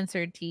with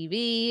Censored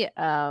TV.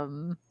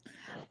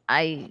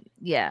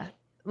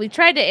 We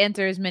tried to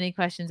answer as many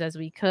questions as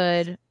we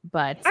could,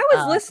 but I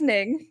was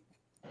listening.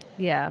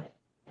 Yeah.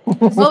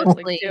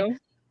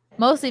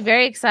 Mostly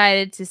very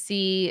excited to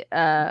see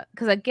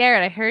because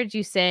Garrett, I heard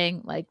you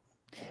saying like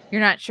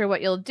you're not sure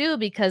what you'll do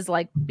because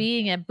like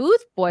being a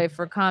booth boy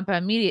for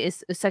Compound Media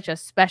is such a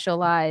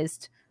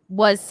specialized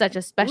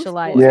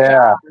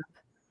job.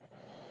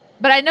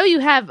 But I know you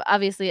have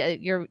obviously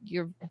you're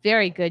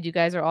very good. You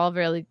guys are all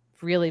really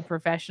really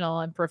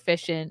professional and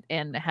proficient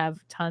and have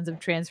tons of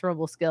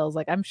transferable skills.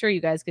 Like I'm sure you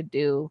guys could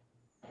do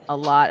a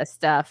lot of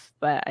stuff,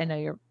 but I know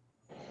you're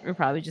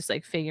probably just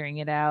like figuring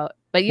it out.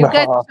 But you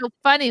guys are so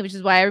funny, which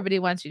is why everybody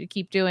wants you to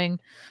keep doing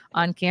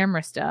on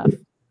camera stuff.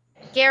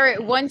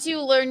 Garrett, once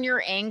you learn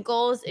your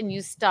angles and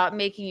you stop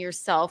making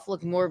yourself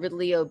look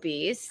morbidly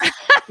obese,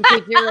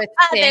 because you're a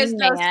thin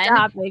man,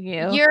 stopping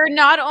you. You're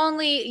not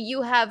only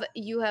you have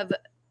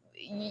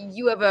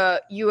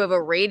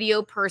a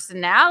radio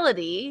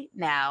personality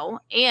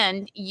now,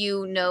 and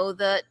you know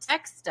the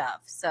tech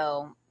stuff.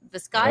 So the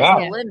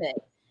sky's the limit.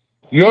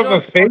 You have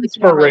a face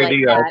for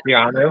radio, like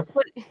Keanu.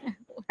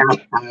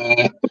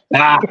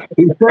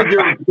 He said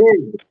you're a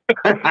kid.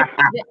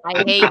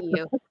 I hate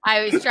you.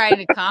 I was trying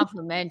to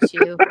compliment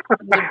you.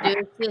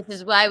 This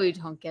is why we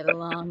don't get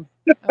along.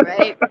 All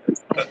right?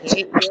 I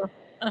hate you.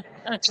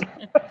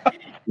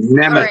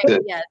 Nemesis.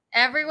 Right, yes.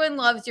 Everyone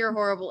loves your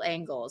horrible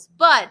angles,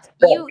 but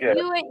you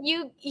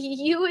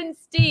and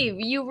Steve,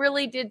 you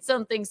really did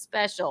something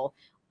special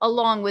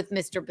along with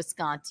Mr.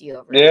 Bisconte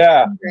over there.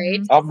 Yeah,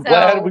 right. I'm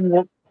glad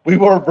we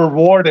were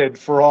rewarded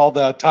for all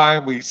the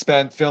time we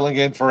spent filling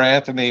in for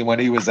Anthony when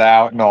he was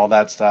out and all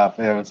that stuff.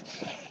 It was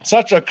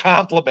such a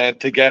compliment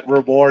to get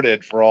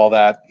rewarded for all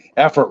that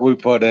effort we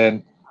put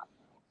in.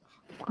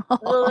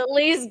 Well, at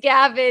least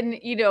Gavin,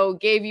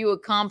 gave you a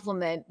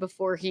compliment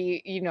before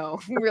he,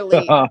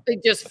 really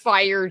just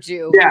fired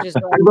you. Yeah, like,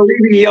 I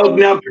believe he yelled,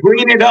 "Now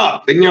clean it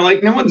up!" And you're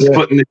like, "No one's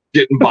putting this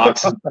shit in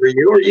boxes for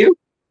you, are you?"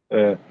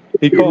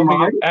 He called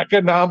me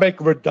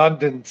economic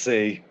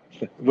redundancy,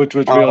 which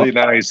was really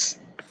nice.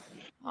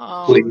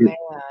 Oh, please.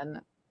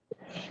 Man.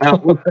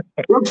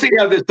 We'll see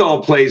how this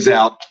all plays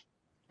out.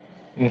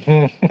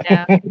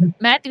 Yeah.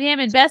 Matt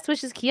Hammond, best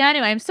wishes,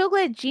 Keanu. I'm so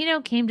glad Geno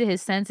came to his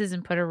senses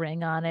and put a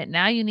ring on it.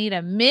 Now you need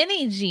a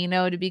mini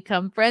Geno to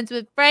become friends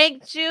with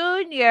Frank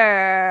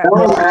Jr.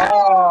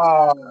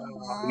 Oh,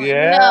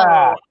 yeah.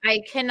 No,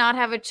 I cannot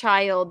have a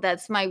child.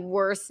 That's my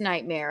worst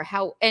nightmare.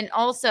 And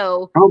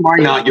also, how am I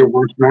not your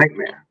worst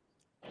nightmare?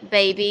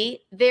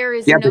 baby. There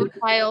is no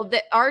child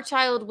that our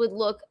child would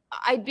look.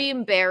 I'd be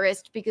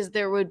embarrassed because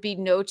there would be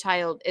no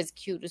child as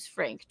cute as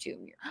Frank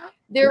Jr.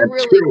 There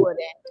really wouldn't.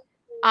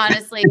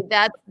 Honestly,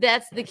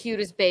 that's the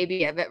cutest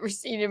baby I've ever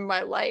seen in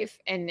my life.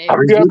 And have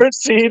you ever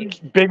seen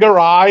bigger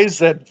eyes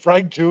than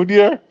Frank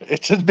Jr.?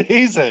 It's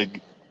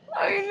amazing.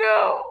 I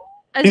know.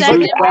 He's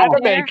like an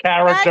anime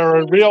character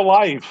in real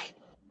life.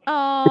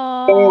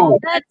 Oh,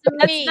 that's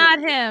not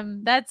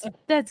him. That's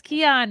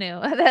Keanu.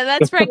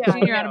 That's Frank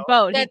Jr. on a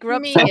boat. He grew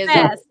up so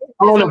fast.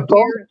 On a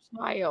boat.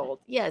 Child.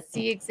 Yeah,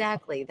 see,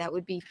 exactly. That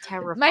would be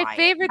terrifying. My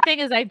favorite thing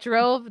is I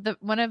drove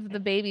one of the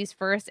baby's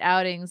first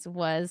outings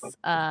was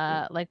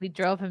like we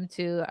drove him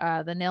to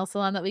the nail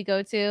salon that we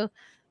go to.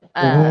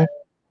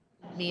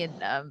 Me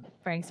and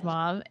Frank's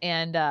mom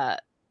and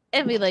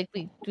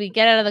we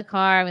get out of the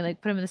car and we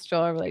like put him in the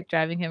stroller, we're like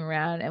driving him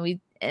around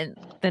and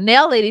the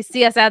nail ladies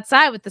see us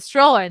outside with the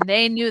stroller and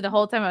they knew the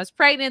whole time I was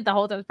pregnant.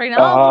 Oh, what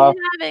are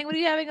you having? What are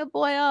you having? A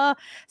boy? Oh.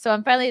 So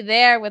I'm finally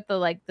there with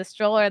the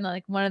stroller and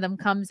like one of them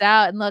comes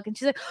out and look and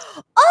she's like,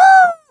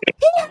 oh,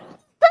 he has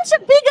such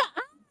a big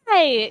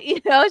eye.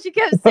 You know, she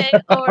kept saying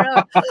over and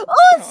over,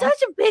 oh,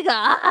 such a big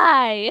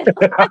eye.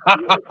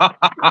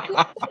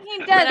 He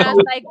does. I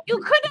was like, you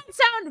couldn't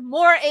sound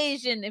more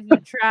Asian if you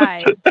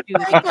tried. Such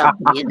a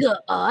big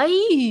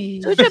eye.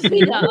 Such a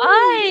big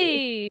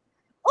eye.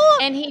 Oh,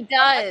 and he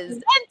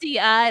does. Empty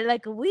eye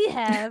like we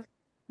have.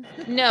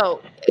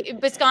 No,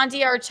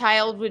 Bisconte, our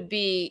child would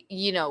be,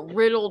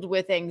 riddled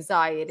with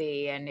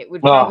anxiety, and it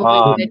would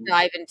probably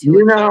dive into.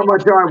 You know how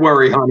much I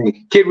worry,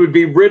 honey. Kid would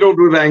be riddled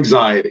with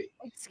anxiety.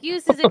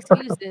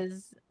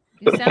 Excuses.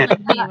 You sound like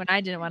me when I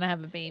didn't want to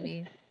have a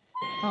baby.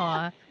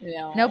 Aw.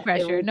 No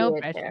pressure. No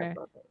pressure.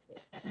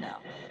 No.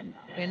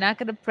 We're not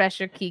going to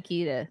pressure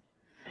Kiki to.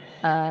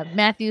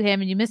 Matthew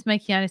Hammond, you missed my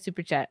Keanu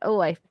super chat. Oh,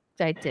 I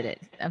did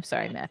it. I'm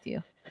sorry,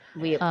 Matthew.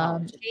 We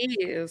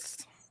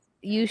apologize.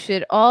 You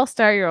should all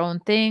start your own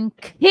thing.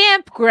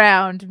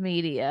 Campground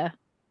media.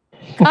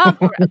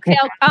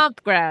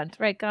 Campground.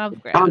 Right,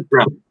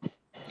 campground.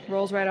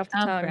 Rolls right off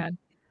the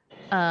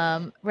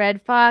tongue.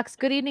 Red Fox.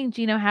 Good evening,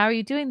 Geno. How are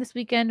you doing this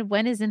weekend?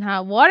 When is In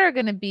Hot Water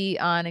going to be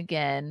on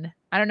again?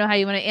 I don't know how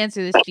you want to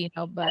answer this,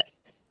 Geno, but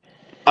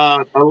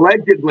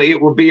allegedly it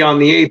will be on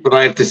the 8th, but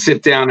I have to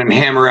sit down and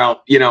hammer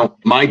out,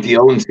 my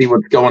deal and see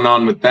what's going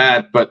on with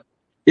that. But,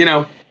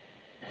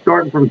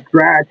 starting from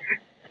scratch,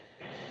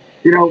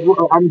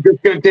 I'm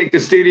just going to take the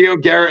studio,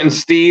 Garrett and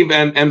Steve,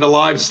 and the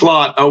live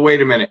slot. Oh,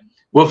 wait a minute.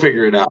 We'll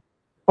figure it out.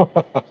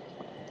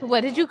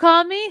 What did you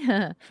call me?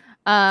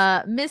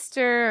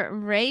 Mr.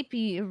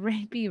 Rapey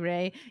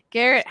Ray.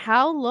 Garrett,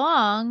 how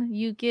long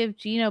you give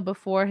Geno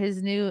before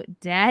his new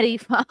daddy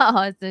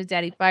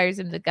daddy fires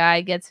him? The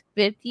guy gets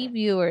 50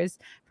 viewers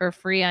for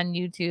free on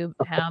YouTube.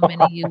 How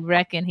many you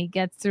reckon he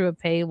gets through a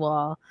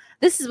paywall?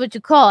 This is what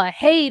you call a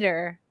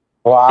hater.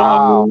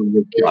 Wow.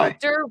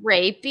 Mr.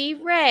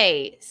 Rapey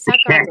Ray. Suck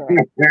on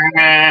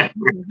it.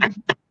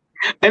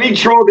 Any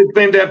troll that's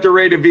named after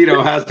Ray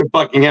DeVito has to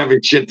fucking have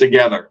his shit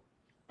together.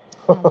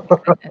 Oh my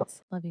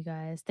goodness. Love you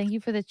guys. Thank you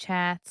for the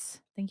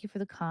chats. Thank you for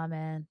the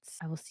comments.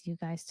 I will see you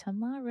guys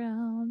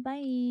tomorrow.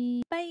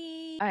 Bye.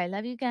 Bye. All right.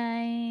 Love you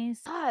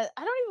guys. God,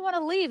 I don't even want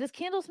to leave. This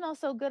candle smells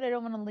so good. I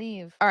don't want to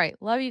leave. All right.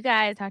 Love you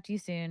guys. Talk to you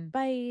soon.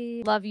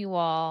 Bye. Love you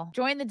all.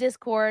 Join the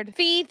Discord.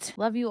 Feet.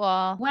 Love you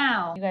all.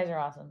 Wow. You guys are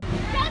awesome.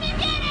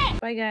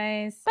 Bye,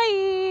 guys.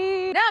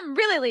 Bye. Now I'm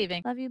really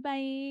leaving. Love you.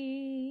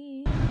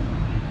 Bye.